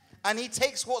 And he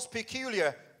takes what's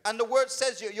peculiar. And the word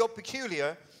says you're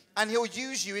peculiar. And he'll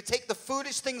use you. He'll take the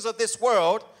foolish things of this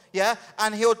world, yeah,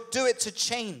 and he'll do it to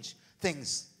change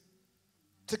things.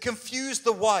 To confuse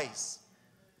the wise.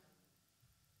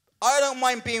 I don't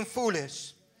mind being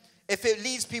foolish if it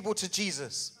leads people to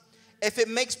Jesus. If it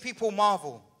makes people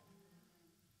marvel.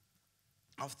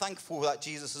 I'm thankful that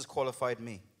Jesus has qualified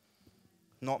me,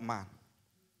 not man.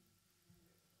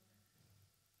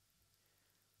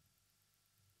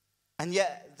 And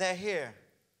yet, they're here.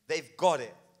 They've got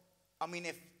it. I mean,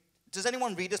 does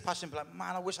anyone read this passage and be like,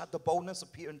 man, I wish I had the boldness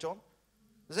of Peter and John?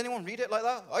 Does anyone read it like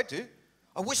that? I do.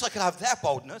 I wish I could have their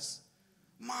boldness.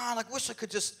 Man, I wish I could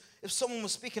just, if someone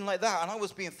was speaking like that and I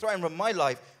was being threatened with my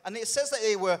life, and it says that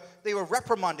they were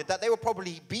reprimanded, that they were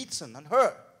probably beaten and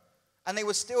hurt. And they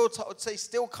were still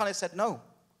kind of said, no,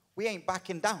 we ain't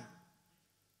backing down.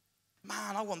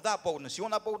 Man, I want that boldness. You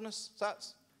want that boldness,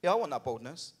 Sats? Yeah, I want that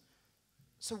boldness.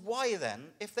 So why then,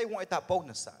 if they wanted that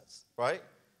boldness, Sats, right,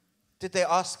 did they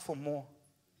ask for more?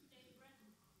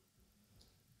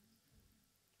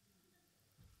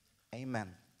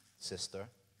 Amen, sister.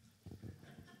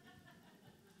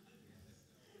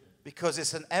 Because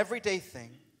it's an everyday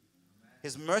thing.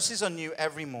 His mercies are new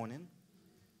every morning.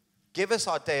 Give us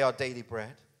our daily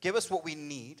bread. Give us what we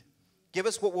need. Give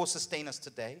us what will sustain us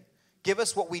today. Give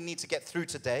us what we need to get through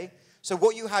today. So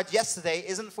what you had yesterday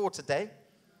isn't for today.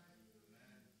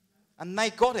 And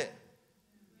they got it.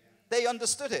 They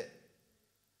understood it.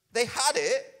 They had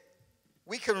it.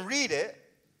 We can read it.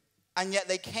 And yet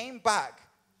they came back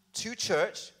to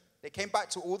church. They came back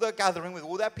to all their gathering with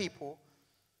all their people.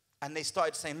 And they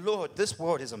started saying, Lord, this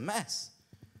world is a mess.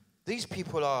 These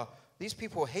people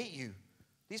hate you.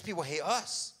 These people hate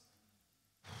us.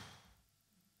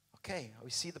 Okay,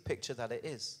 we see the picture that it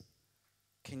is.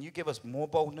 Can you give us more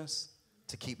boldness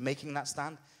to keep making that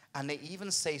stand. And they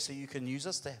even say, so you can use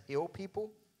us to heal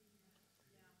people,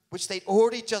 which they'd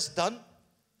already just done.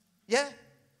 Yeah.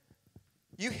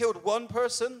 You healed one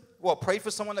person. Well, prayed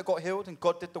for someone that got healed and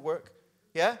God did the work.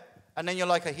 Yeah. And then you're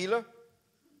like a healer.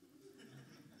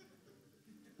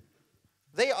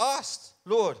 They asked,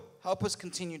 Lord, help us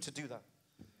continue to do that.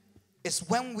 It's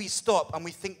when we stop and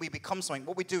we think we become something.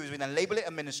 What we do is we then label it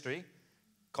a ministry.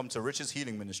 Come to Richard's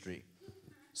healing ministry.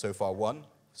 So far, 1,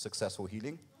 successful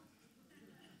healing.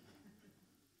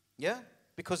 Yeah,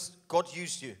 because God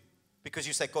used you. Because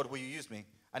you said, God, will you use me?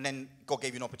 And then God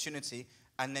gave you an opportunity.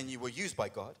 And then you were used by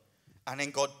God. And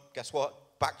then God, guess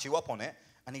what? Backed you up on it.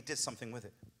 And he did something with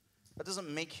it. That doesn't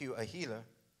make you a healer.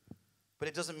 But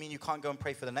it doesn't mean you can't go and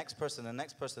pray for the next person, the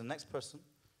next person, the next person.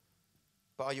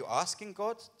 But are you asking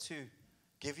God to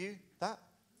give you that?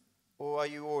 Or are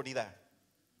you already there?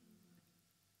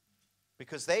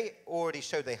 Because they already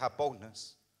showed they have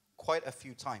boldness quite a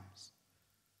few times.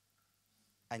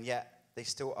 And yet, they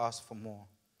still ask for more.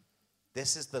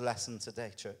 This is the lesson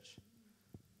today, church.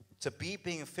 To be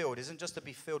being filled isn't just to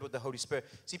be filled with the Holy Spirit.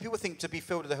 See, people think to be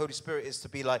filled with the Holy Spirit is to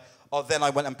be like, oh, then I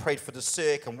went and prayed for the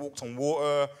sick and walked on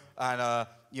water and,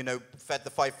 fed the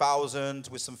 5,000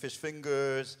 with some fish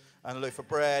fingers and a loaf of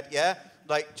bread. Yeah?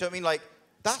 Like, do you know what I mean? Like,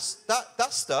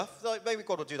 that stuff, like maybe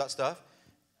God will do that stuff.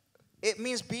 It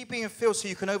means be being filled so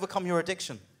you can overcome your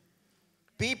addiction.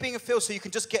 Be being filled so you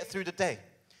can just get through the day.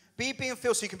 Be being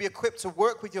filled so you can be equipped to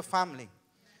work with your family.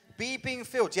 Be being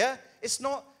filled, yeah? It's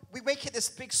not, we make it this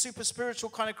big super spiritual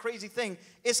kind of crazy thing.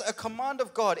 It's a command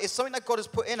of God. It's something that God has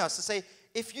put in us to say,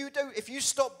 if you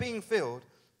stop being filled,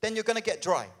 then you're going to get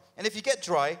dry. And if you get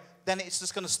dry, then it's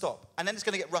just going to stop. And then it's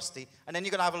going to get rusty. And then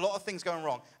you're going to have a lot of things going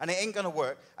wrong. And it ain't going to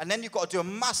work. And then you've got to do a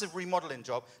massive remodeling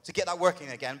job to get that working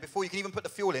again before you can even put the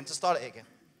fuel in to start it again.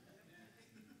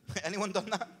 Anyone done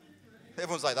that?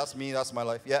 Everyone's like, that's me, that's my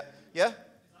life. Yeah? Yeah?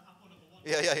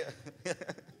 Yeah.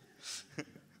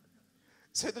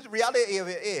 So the reality of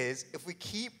it is, if we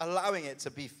keep allowing it to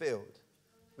be filled,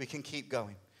 we can keep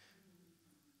going.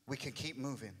 We can keep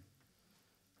moving.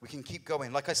 We can keep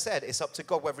going. Like I said, it's up to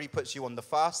God whether he puts you on the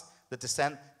fast, the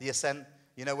descent, the ascent.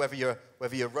 You know, whether you're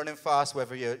running fast,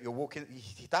 whether you're walking.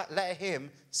 Let him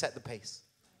set the pace.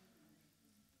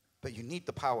 But you need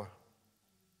the power.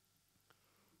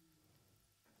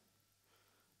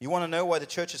 You want to know why the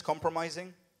church is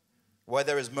compromising? Why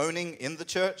there is moaning in the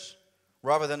church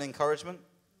rather than encouragement?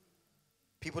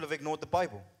 People have ignored the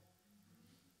Bible.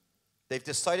 They've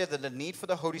decided that the need for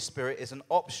the Holy Spirit is an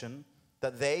option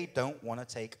that they don't want to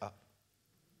take up.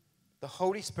 The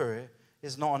Holy Spirit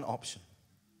is not an option.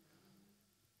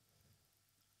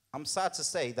 I'm sad to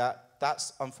say that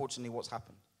that's unfortunately what's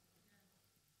happened.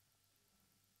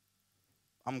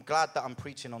 I'm glad that I'm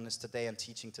preaching on this today and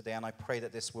teaching today, and I pray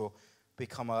that this will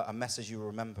become a message you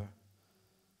remember,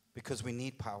 because we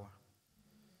need power.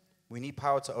 We need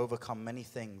power to overcome many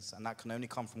things, and that can only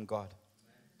come from God.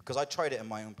 Because I tried it in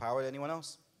my own power. Anyone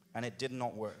else? And it did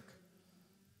not work.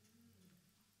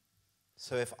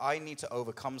 So if I need to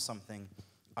overcome something,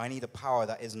 I need a power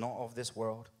that is not of this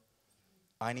world.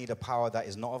 I need a power that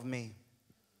is not of me.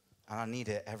 And I need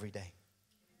it every day.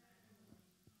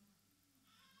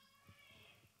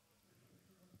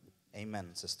 Amen,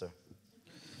 sister.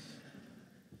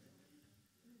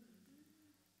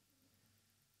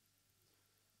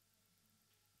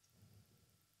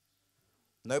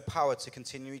 No power to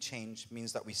continually change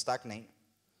means that we stagnate,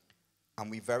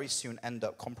 and we very soon end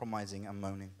up compromising and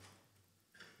moaning.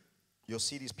 You'll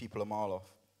see these people a mile off.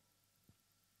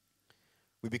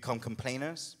 We become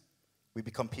complainers. We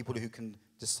become people who can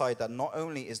decide that not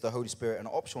only is the Holy Spirit an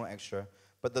optional extra,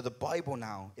 but that the Bible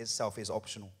now itself is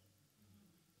optional.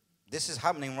 This is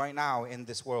happening right now in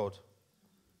this world.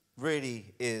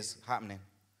 Really is happening.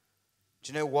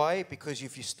 Do you know why? Because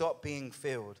if you stop being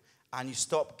filled and you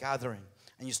stop gathering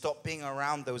and you stop being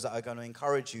around those that are going to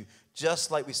encourage you,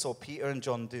 just like we saw Peter and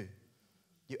John do,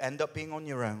 you end up being on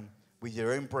your own with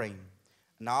your own brain.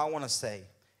 Now I want to say,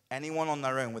 anyone on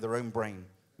their own with their own brain,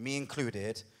 me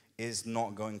included, is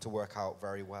not going to work out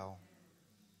very well.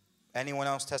 Anyone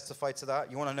else testify to that?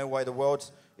 You want to know why the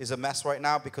world is a mess right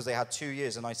now? Because they had 2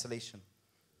 years in isolation.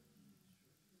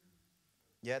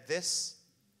 Yeah, this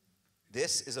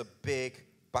is a big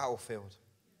battlefield.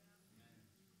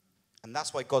 And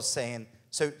that's why God's saying,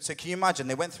 so can you imagine?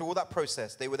 They went through all that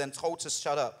process. They were then told to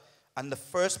shut up. And the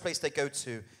first place they go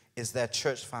to is their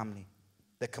church family,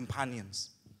 their companions.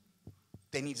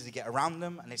 They needed to get around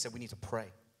them, and they said, we need to pray.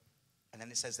 And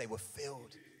then it says they were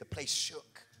filled. The place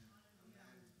shook.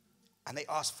 And they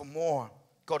asked for more.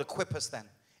 God, equip us then.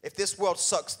 If this world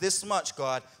sucks this much,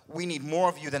 God, we need more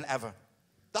of you than ever.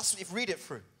 That's what you read it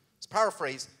through. It's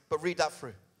paraphrase, but read that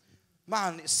through.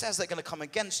 Man, it says they're going to come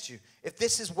against you. If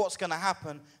this is what's going to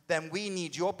happen, then we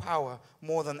need your power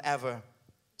more than ever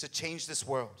to change this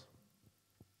world.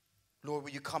 Lord,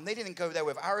 will you come? They didn't go there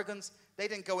with arrogance. They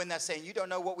didn't go in there saying, you don't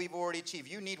know what we've already achieved.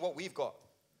 You need what we've got.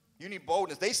 You need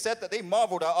boldness. They said that they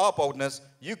marveled at our boldness.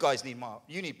 You guys need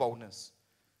boldness.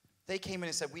 They came in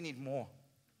and said, we need more.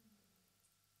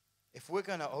 If we're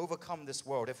going to overcome this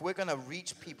world, if we're going to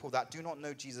reach people that do not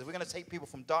know Jesus, if we're going to take people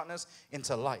from darkness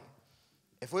into light,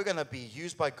 if we're going to be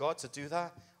used by God to do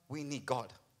that, we need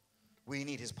God. We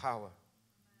need his power.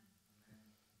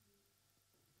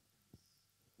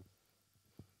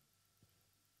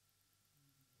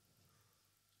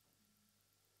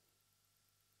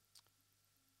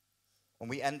 When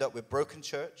we end up with broken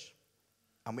church,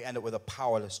 and we end up with a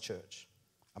powerless church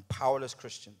and powerless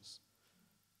Christians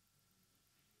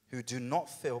who do not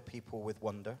fill people with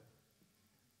wonder,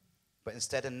 but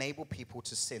instead enable people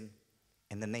to sin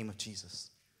in the name of Jesus.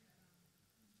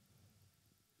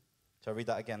 Shall I read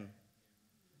that again?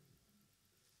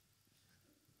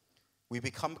 We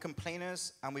become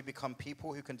complainers, and we become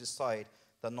people who can decide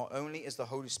that not only is the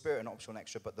Holy Spirit an optional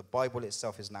extra, but the Bible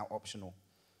itself is now optional,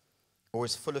 or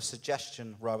is full of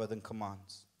suggestion rather than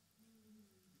commands.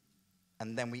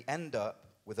 And then we end up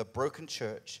with a broken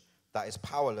church that is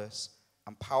powerless,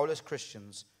 and powerless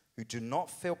Christians who do not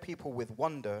fill people with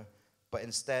wonder, but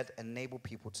instead enable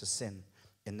people to sin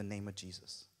in the name of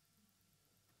Jesus.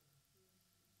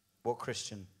 What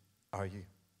Christian are you?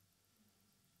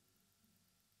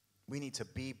 We need to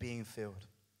be being filled.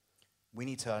 We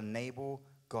need to enable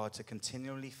God to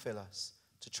continually fill us,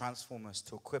 to transform us,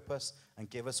 to equip us,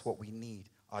 and give us what we need,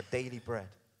 our daily bread.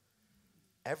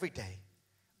 Every day.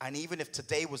 And even if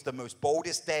today was the most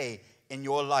boldest day in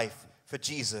your life for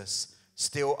Jesus,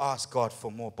 still ask God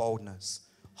for more boldness.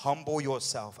 Humble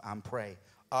yourself and pray.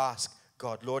 Ask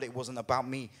God, Lord, it wasn't about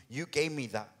me. You gave me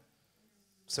that.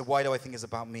 So why do I think it's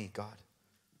about me, God?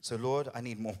 So Lord, I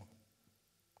need more.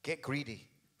 Get greedy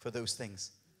for those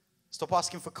things. Stop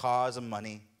asking for cars and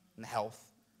money and health.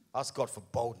 Ask God for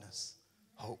boldness,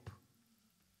 hope,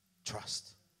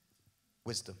 trust,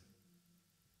 wisdom.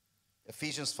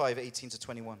 Ephesians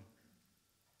 5:18-21.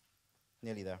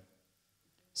 Nearly there.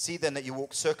 See then that you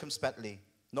walk circumspectly,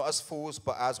 not as fools,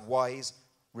 but as wise,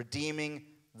 redeeming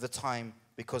the time,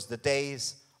 because the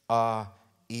days are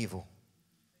evil.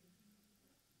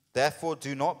 Therefore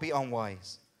do not be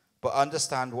unwise, but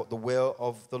understand what the will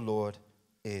of the Lord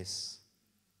is.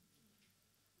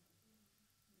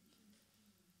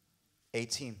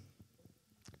 18.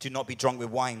 Do not be drunk with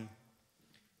wine,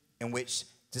 in which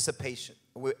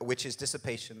is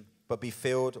dissipation, but be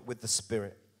filled with the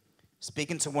Spirit,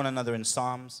 speaking to one another in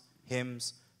psalms,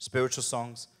 hymns, spiritual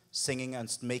songs, singing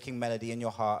and making melody in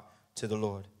your heart to the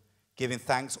Lord, giving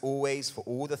thanks always for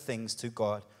all the things to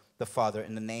God the Father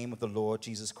in the name of the Lord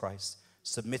Jesus Christ,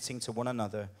 submitting to one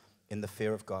another in the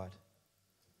fear of God.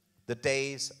 The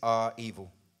days are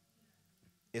evil.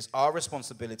 It's our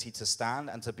responsibility to stand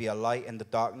and to be a light in the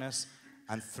darkness,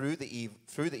 and through the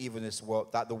evil in this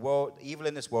world, that the evil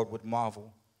in this world would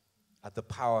marvel at the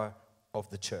power of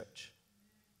the church.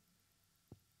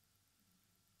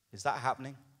 Is that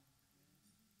happening?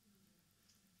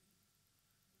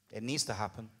 It needs to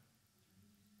happen.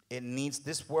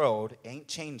 This world ain't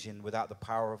changing without the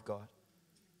power of God.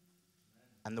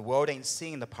 And the world ain't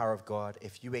seeing the power of God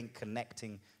if you ain't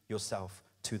connecting yourself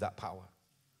to that power.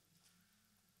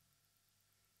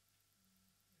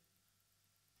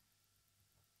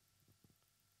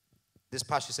 This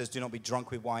passage says, do not be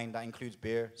drunk with wine. That includes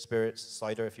beer, spirits,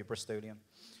 cider if you're Bristolian.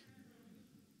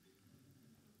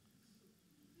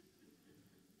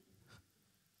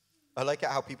 I like it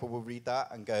how people will read that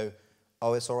and go,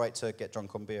 oh, it's all right to get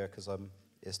drunk on beer because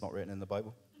it's not written in the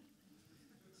Bible.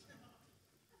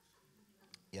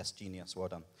 Yes, genius, well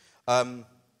done.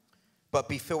 But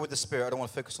be filled with the Spirit. I don't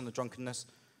want to focus on the drunkenness.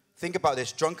 Think about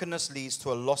this. Drunkenness leads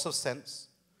to a loss of sense.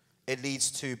 It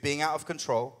leads to being out of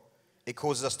control. It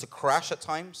causes us to crash at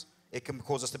times. It can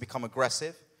cause us to become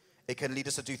aggressive. It can lead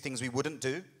us to do things we wouldn't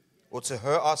do, or to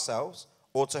hurt ourselves,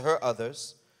 or to hurt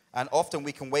others. And often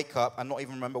we can wake up and not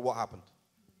even remember what happened.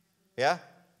 Yeah?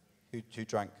 Who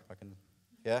drank?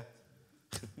 Yeah?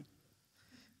 It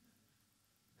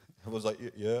was like,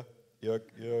 yeah,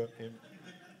 him.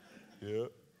 Yeah.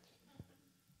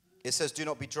 It says, do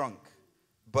not be drunk,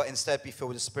 but instead be filled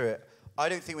with the Spirit. I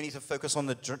don't think we need to focus on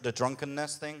the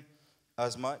drunkenness thing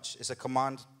as much. It's a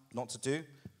command not to do.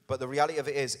 But the reality of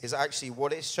it is actually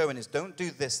what it's showing is don't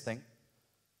do this thing,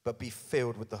 but be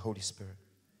filled with the Holy Spirit.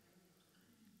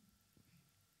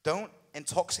 Don't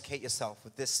intoxicate yourself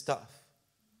with this stuff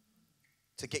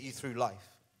to get you through life.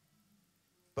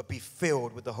 but be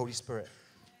filled with the Holy Spirit.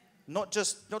 Not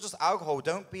just alcohol.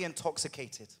 Don't be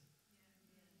intoxicated.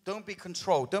 Don't be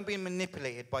controlled. Don't be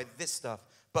manipulated by this stuff,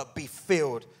 but be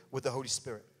filled with the Holy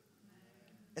Spirit.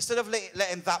 Instead of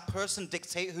letting that person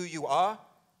dictate who you are,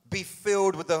 be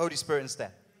filled with the Holy Spirit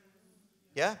instead.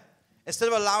 Yeah? Instead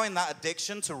of allowing that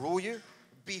addiction to rule you,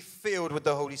 be filled with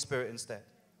the Holy Spirit instead.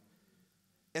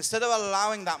 Instead of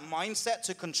allowing that mindset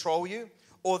to control you,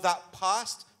 or that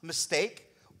past mistake,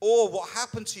 or what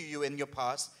happened to you in your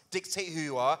past dictate who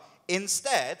you are,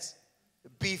 instead,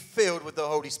 be filled with the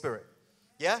Holy Spirit.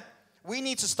 Yeah? We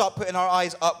need to start putting our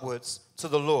eyes upwards to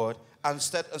the Lord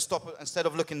instead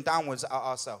of looking downwards at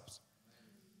ourselves.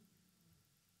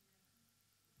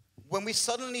 When we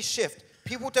suddenly shift,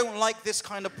 people don't like this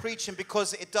kind of preaching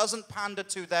because it doesn't pander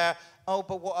to their, oh,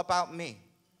 but what about me?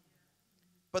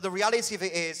 But the reality of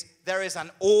it is, there is an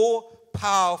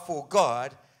all-powerful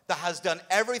God that has done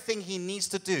everything he needs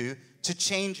to do to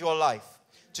change your life,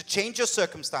 to change your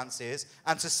circumstances,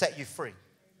 and to set you free.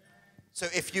 So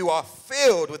if you are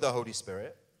filled with the Holy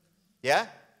Spirit, yeah,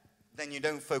 then you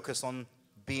don't focus on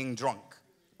being drunk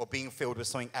or being filled with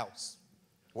something else,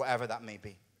 whatever that may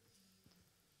be.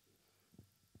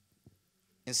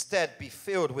 Instead, be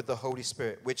filled with the Holy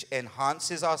Spirit, which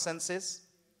enhances our senses.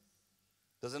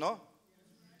 Does it not?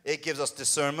 It gives us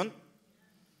discernment.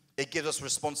 It gives us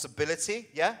responsibility,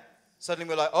 yeah? Suddenly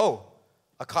we're like, oh,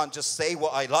 I can't just say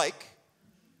what I like.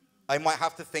 I might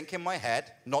have to think in my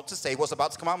head not to say what's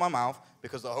about to come out of my mouth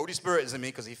because the Holy Spirit is in me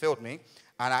because he filled me.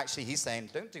 And actually he's saying,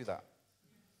 don't do that.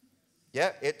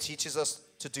 Yeah, it teaches us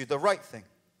to do the right thing.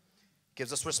 It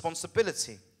gives us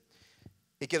responsibility.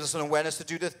 It gives us an awareness to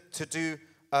do the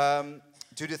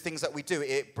things that we do.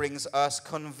 It brings us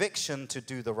conviction to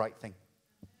do the right thing.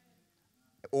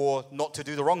 Or not to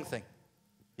do the wrong thing.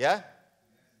 Yeah?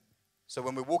 So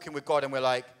when we're walking with God and we're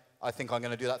like, I think I'm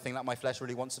going to do that thing that my flesh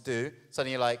really wants to do,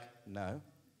 suddenly you're like, no.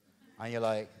 And you're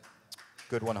like,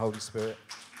 good one, Holy Spirit.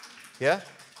 Yeah?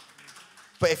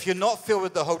 But if you're not filled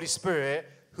with the Holy Spirit,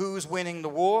 who's winning the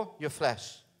war? Your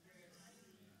flesh.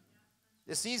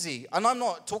 It's easy. And I'm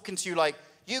not talking to you like,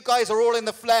 you guys are all in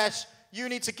the flesh. You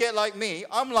need to get like me.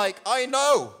 I'm like, I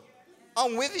know.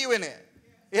 I'm with you in it.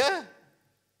 Yeah?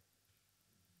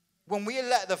 When we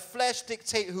let the flesh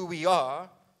dictate who we are,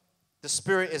 the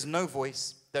Spirit is no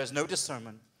voice. There's no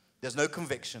discernment. There's no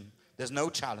conviction. There's no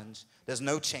challenge. There's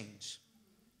no change.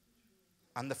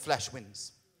 And the flesh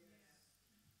wins.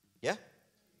 Yeah?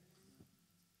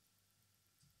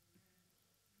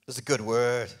 It's a good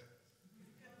word.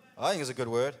 I think it's a good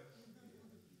word.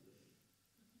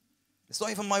 It's not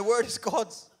even my word, it's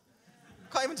God's.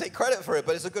 I can't even take credit for it,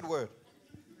 but it's a good word.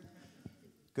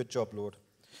 Good job, Lord.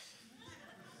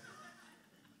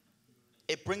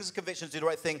 It brings us conviction to do the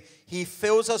right thing. He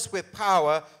fills us with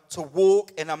power to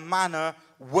walk in a manner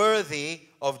worthy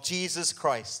of Jesus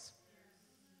Christ.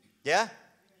 Yeah?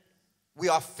 We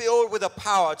are filled with a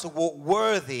power to walk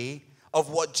worthy of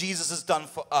what Jesus has done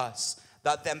for us.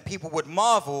 That then people would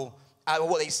marvel at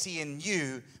what they see in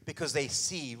you because they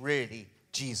see really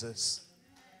Jesus.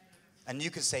 And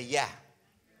you can say, yeah,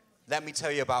 let me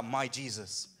tell you about my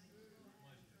Jesus.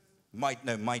 My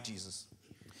Jesus.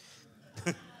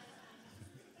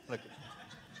 Look.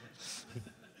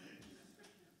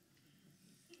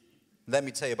 Let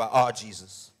me tell you about our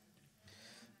Jesus.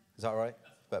 Is that all right?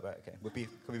 Okay. Can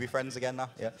we be friends again now?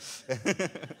 Yeah.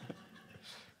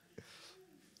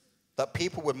 That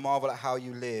people would marvel at how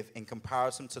you live in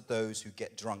comparison to those who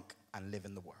get drunk and live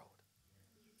in the world.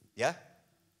 Yeah?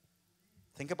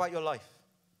 Think about your life.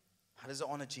 How does it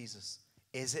honor Jesus?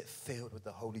 Is it filled with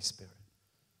the Holy Spirit?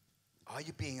 Are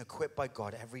you being equipped by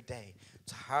God every day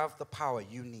to have the power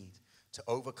you need to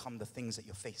overcome the things that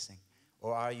you're facing?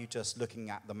 Or are you just looking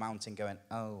at the mountain going,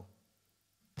 oh.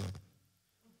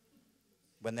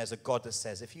 When there's a God that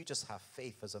says, if you just have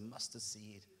faith as a mustard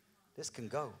seed, this can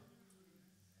go.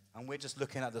 And we're just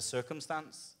looking at the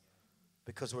circumstance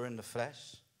because we're in the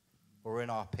flesh, or we're in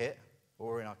our pit, or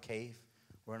we're in our cave,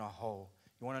 we're in our hole.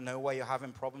 You want to know why you're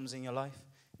having problems in your life?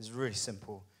 It's really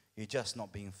simple. You're just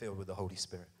not being filled with the Holy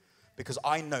Spirit. Because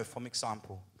I know from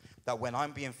example that when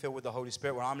I'm being filled with the Holy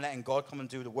Spirit, when I'm letting God come and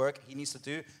do the work he needs to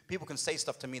do, people can say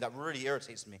stuff to me that really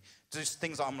irritates me. Just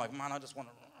things that I'm like, man, I just want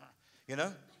to, you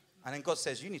know? And then God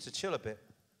says, you need to chill a bit.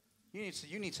 You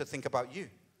need to think about you.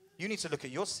 You need to look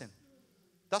at your sin.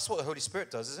 That's what the Holy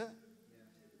Spirit does, isn't it?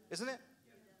 Isn't it?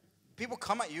 People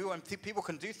come at you and people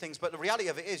can do things, but the reality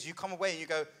of it is you come away and you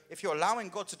go, if you're allowing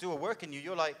God to do a work in you,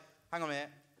 you're like, hang on a minute,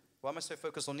 why am I so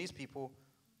focused on these people?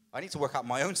 I need to work out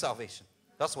my own salvation.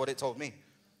 That's what it told me.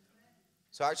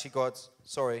 So actually, God,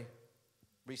 sorry,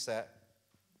 reset,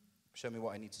 show me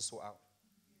what I need to sort out.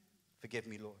 Forgive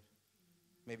me, Lord.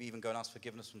 Maybe even go and ask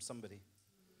forgiveness from somebody.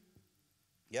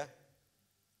 Yeah?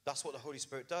 That's what the Holy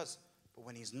Spirit does. But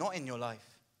when he's not in your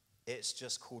life, it's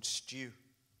just called stew.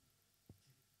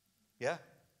 Yeah?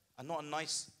 And not a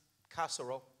nice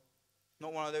casserole.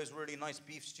 Not one of those really nice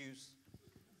beef stews.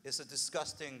 It's a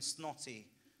disgusting, snotty,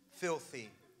 filthy,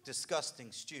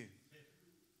 disgusting stew.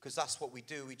 Because that's what we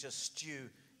do. We just stew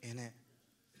in it.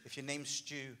 If your name's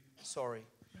Stew, sorry.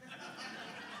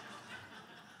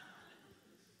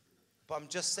 But I'm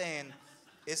just saying,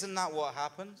 isn't that what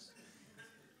happens?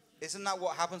 Isn't that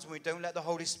what happens when we don't let the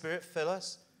Holy Spirit fill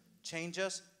us, change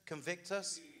us, convict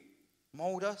us,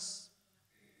 mold us?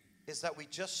 Is that we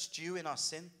just stew in our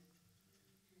sin?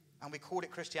 And we call it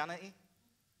Christianity?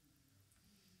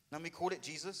 And we call it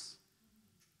Jesus?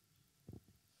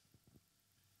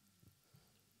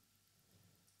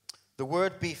 The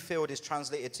word be filled is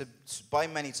translated by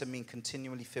many to mean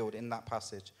continually filled in that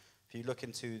passage. If you look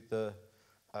into the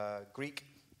Greek,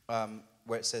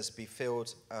 where it says be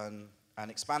filled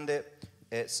and expand it,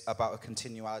 it's about a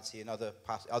continuality. In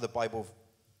other Bible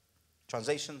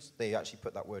translations, they actually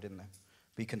put that word in there.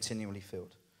 Be continually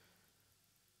filled.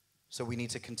 So we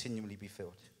need to continually be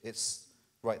filled. It's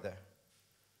right there.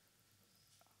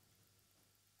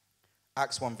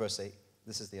 Acts 1 verse 8.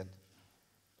 This is the end.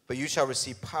 But you shall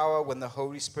receive power when the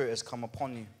Holy Spirit has come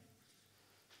upon you.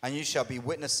 And you shall be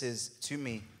witnesses to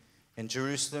me in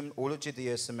Jerusalem, all of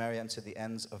Judea, Samaria, and to the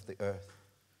ends of the earth.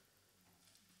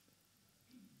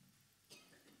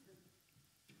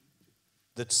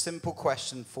 The simple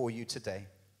question for you today,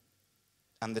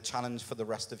 and the challenge for the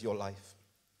rest of your life,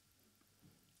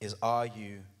 is, are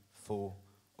you full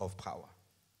of power?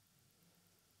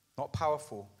 Not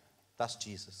powerful, that's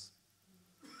Jesus.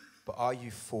 But are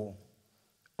you full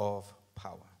of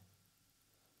power?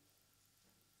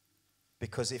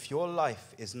 Because if your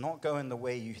life is not going the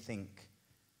way you think,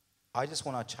 I just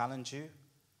want to challenge you.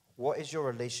 What is your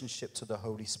relationship to the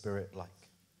Holy Spirit like?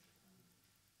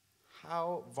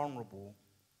 How vulnerable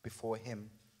before him?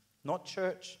 Not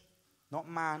church, not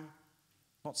man,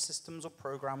 not systems or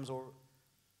programs, or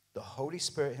the Holy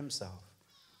Spirit himself.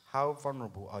 How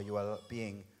vulnerable are you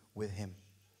being with him?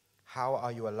 How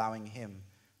are you allowing him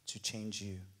to change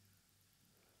you?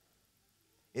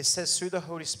 It says through the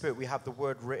Holy Spirit we have the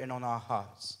word written on our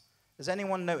hearts. Has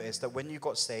anyone noticed that when you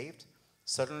got saved,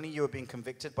 suddenly you were being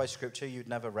convicted by scripture you'd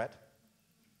never read?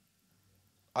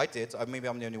 I did. Maybe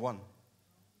I'm the only one.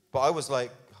 But I was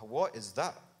like, what is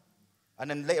that? And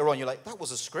then later on you're like, that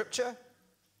was a scripture?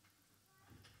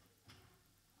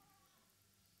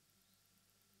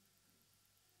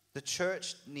 The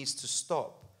church needs to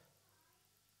stop.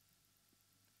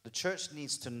 The church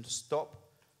needs to stop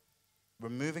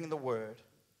removing the word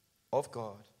of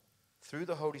God through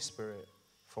the Holy Spirit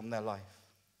from their life.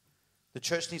 The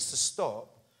church needs to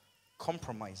stop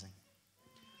compromising.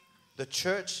 The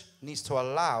church needs to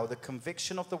allow the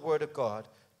conviction of the word of God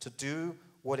to do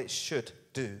what it should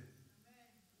do,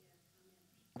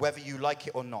 whether you like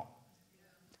it or not.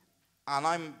 And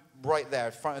I'm right there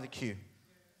in front of the queue.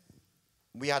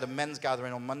 We had a men's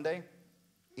gathering on Monday.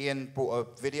 Ian brought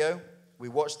a video. We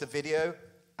watched the video,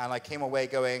 and I came away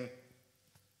going,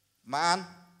 man,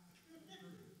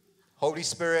 Holy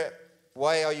Spirit,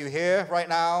 why are you here right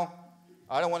now?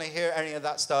 I don't want to hear any of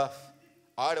that stuff.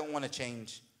 I don't want to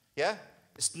change. Yeah?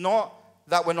 It's not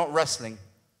that we're not wrestling.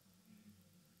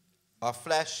 Our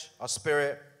flesh, our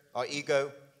spirit, our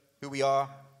ego, who we are,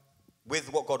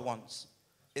 with what God wants.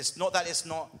 It's not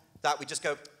that we just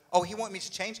go, oh, he wants me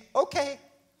to change? Okay.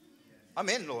 I'm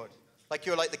in, Lord. Like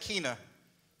you're like the keener.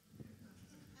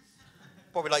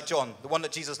 Probably like John, the one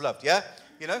that Jesus loved, yeah?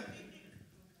 You know?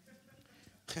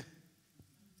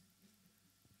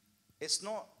 It's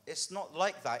not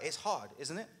like that. It's hard,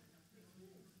 isn't it?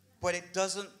 But it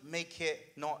doesn't make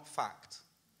it not fact.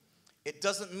 It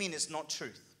doesn't mean it's not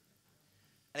truth.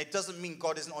 And it doesn't mean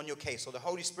God isn't on your case or the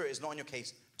Holy Spirit is not on your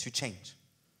case to change.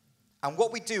 And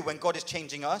what we do when God is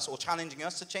changing us or challenging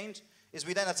us to change is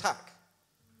we then attack.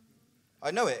 I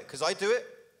know it because I do it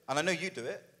and I know you do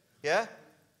it. Yeah?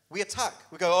 We attack.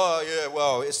 We go, oh, yeah,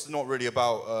 well, it's not really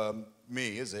about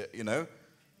me, is it? You know?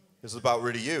 It's about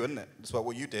really you, isn't it? It's about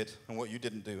what you did and what you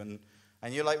didn't do.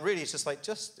 And you're like, really, it's just like,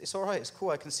 it's all right. It's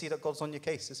cool. I can see that God's on your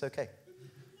case. It's okay.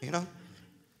 You know?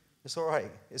 It's all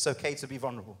right. It's okay to be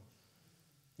vulnerable.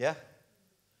 Yeah?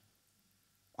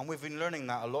 And we've been learning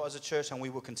that a lot as a church, and we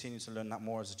will continue to learn that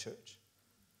more as a church.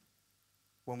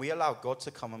 When we allow God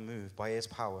to come and move by his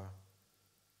power,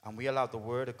 and we allow the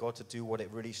word of God to do what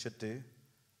it really should do,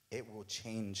 it will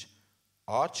change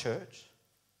our church,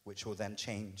 which will then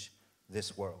change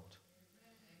this world.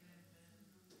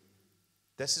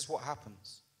 This is what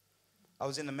happens. I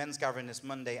was in the men's gathering this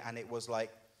Monday, and it was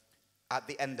like, at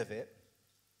the end of it,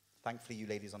 thankfully you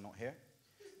ladies are not here,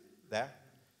 there.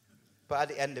 But at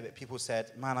the end of it, people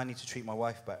said, man, I need to treat my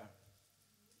wife better.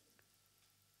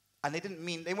 And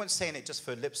they weren't saying it just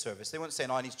for lip service. They weren't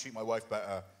saying, oh, I need to treat my wife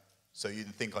better, so you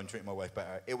didn't think I'm treating my wife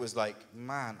better. It was like,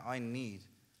 man,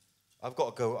 I've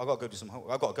got to go do some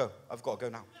homework. I've got to go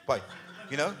now. Bye.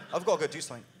 You know, I've got to go do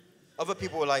something. Other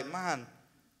people were like, man,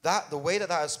 the way that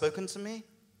has spoken to me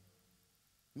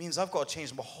means I've got to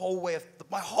change my whole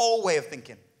way of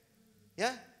thinking.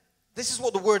 Yeah? This is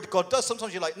what the word of God does.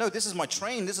 Sometimes you're like, no, this is my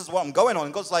train. This is what I'm going on.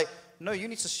 And God's like, no, you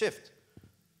need to shift.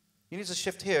 You need to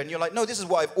shift here. And you're like, no, this is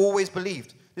what I've always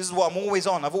believed. This is what I'm always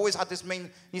on. I've always had this main.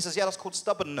 And he says, yeah, that's called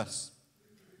stubbornness.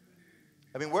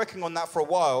 I've been working on that for a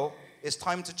while. It's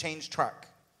time to change track.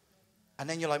 And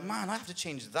then you're like, man, I have to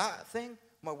change that thing,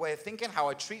 my way of thinking, how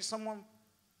I treat someone.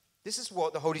 This is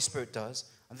what the Holy Spirit does.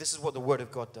 And this is what the Word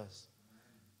of God does.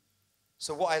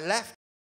 So what I left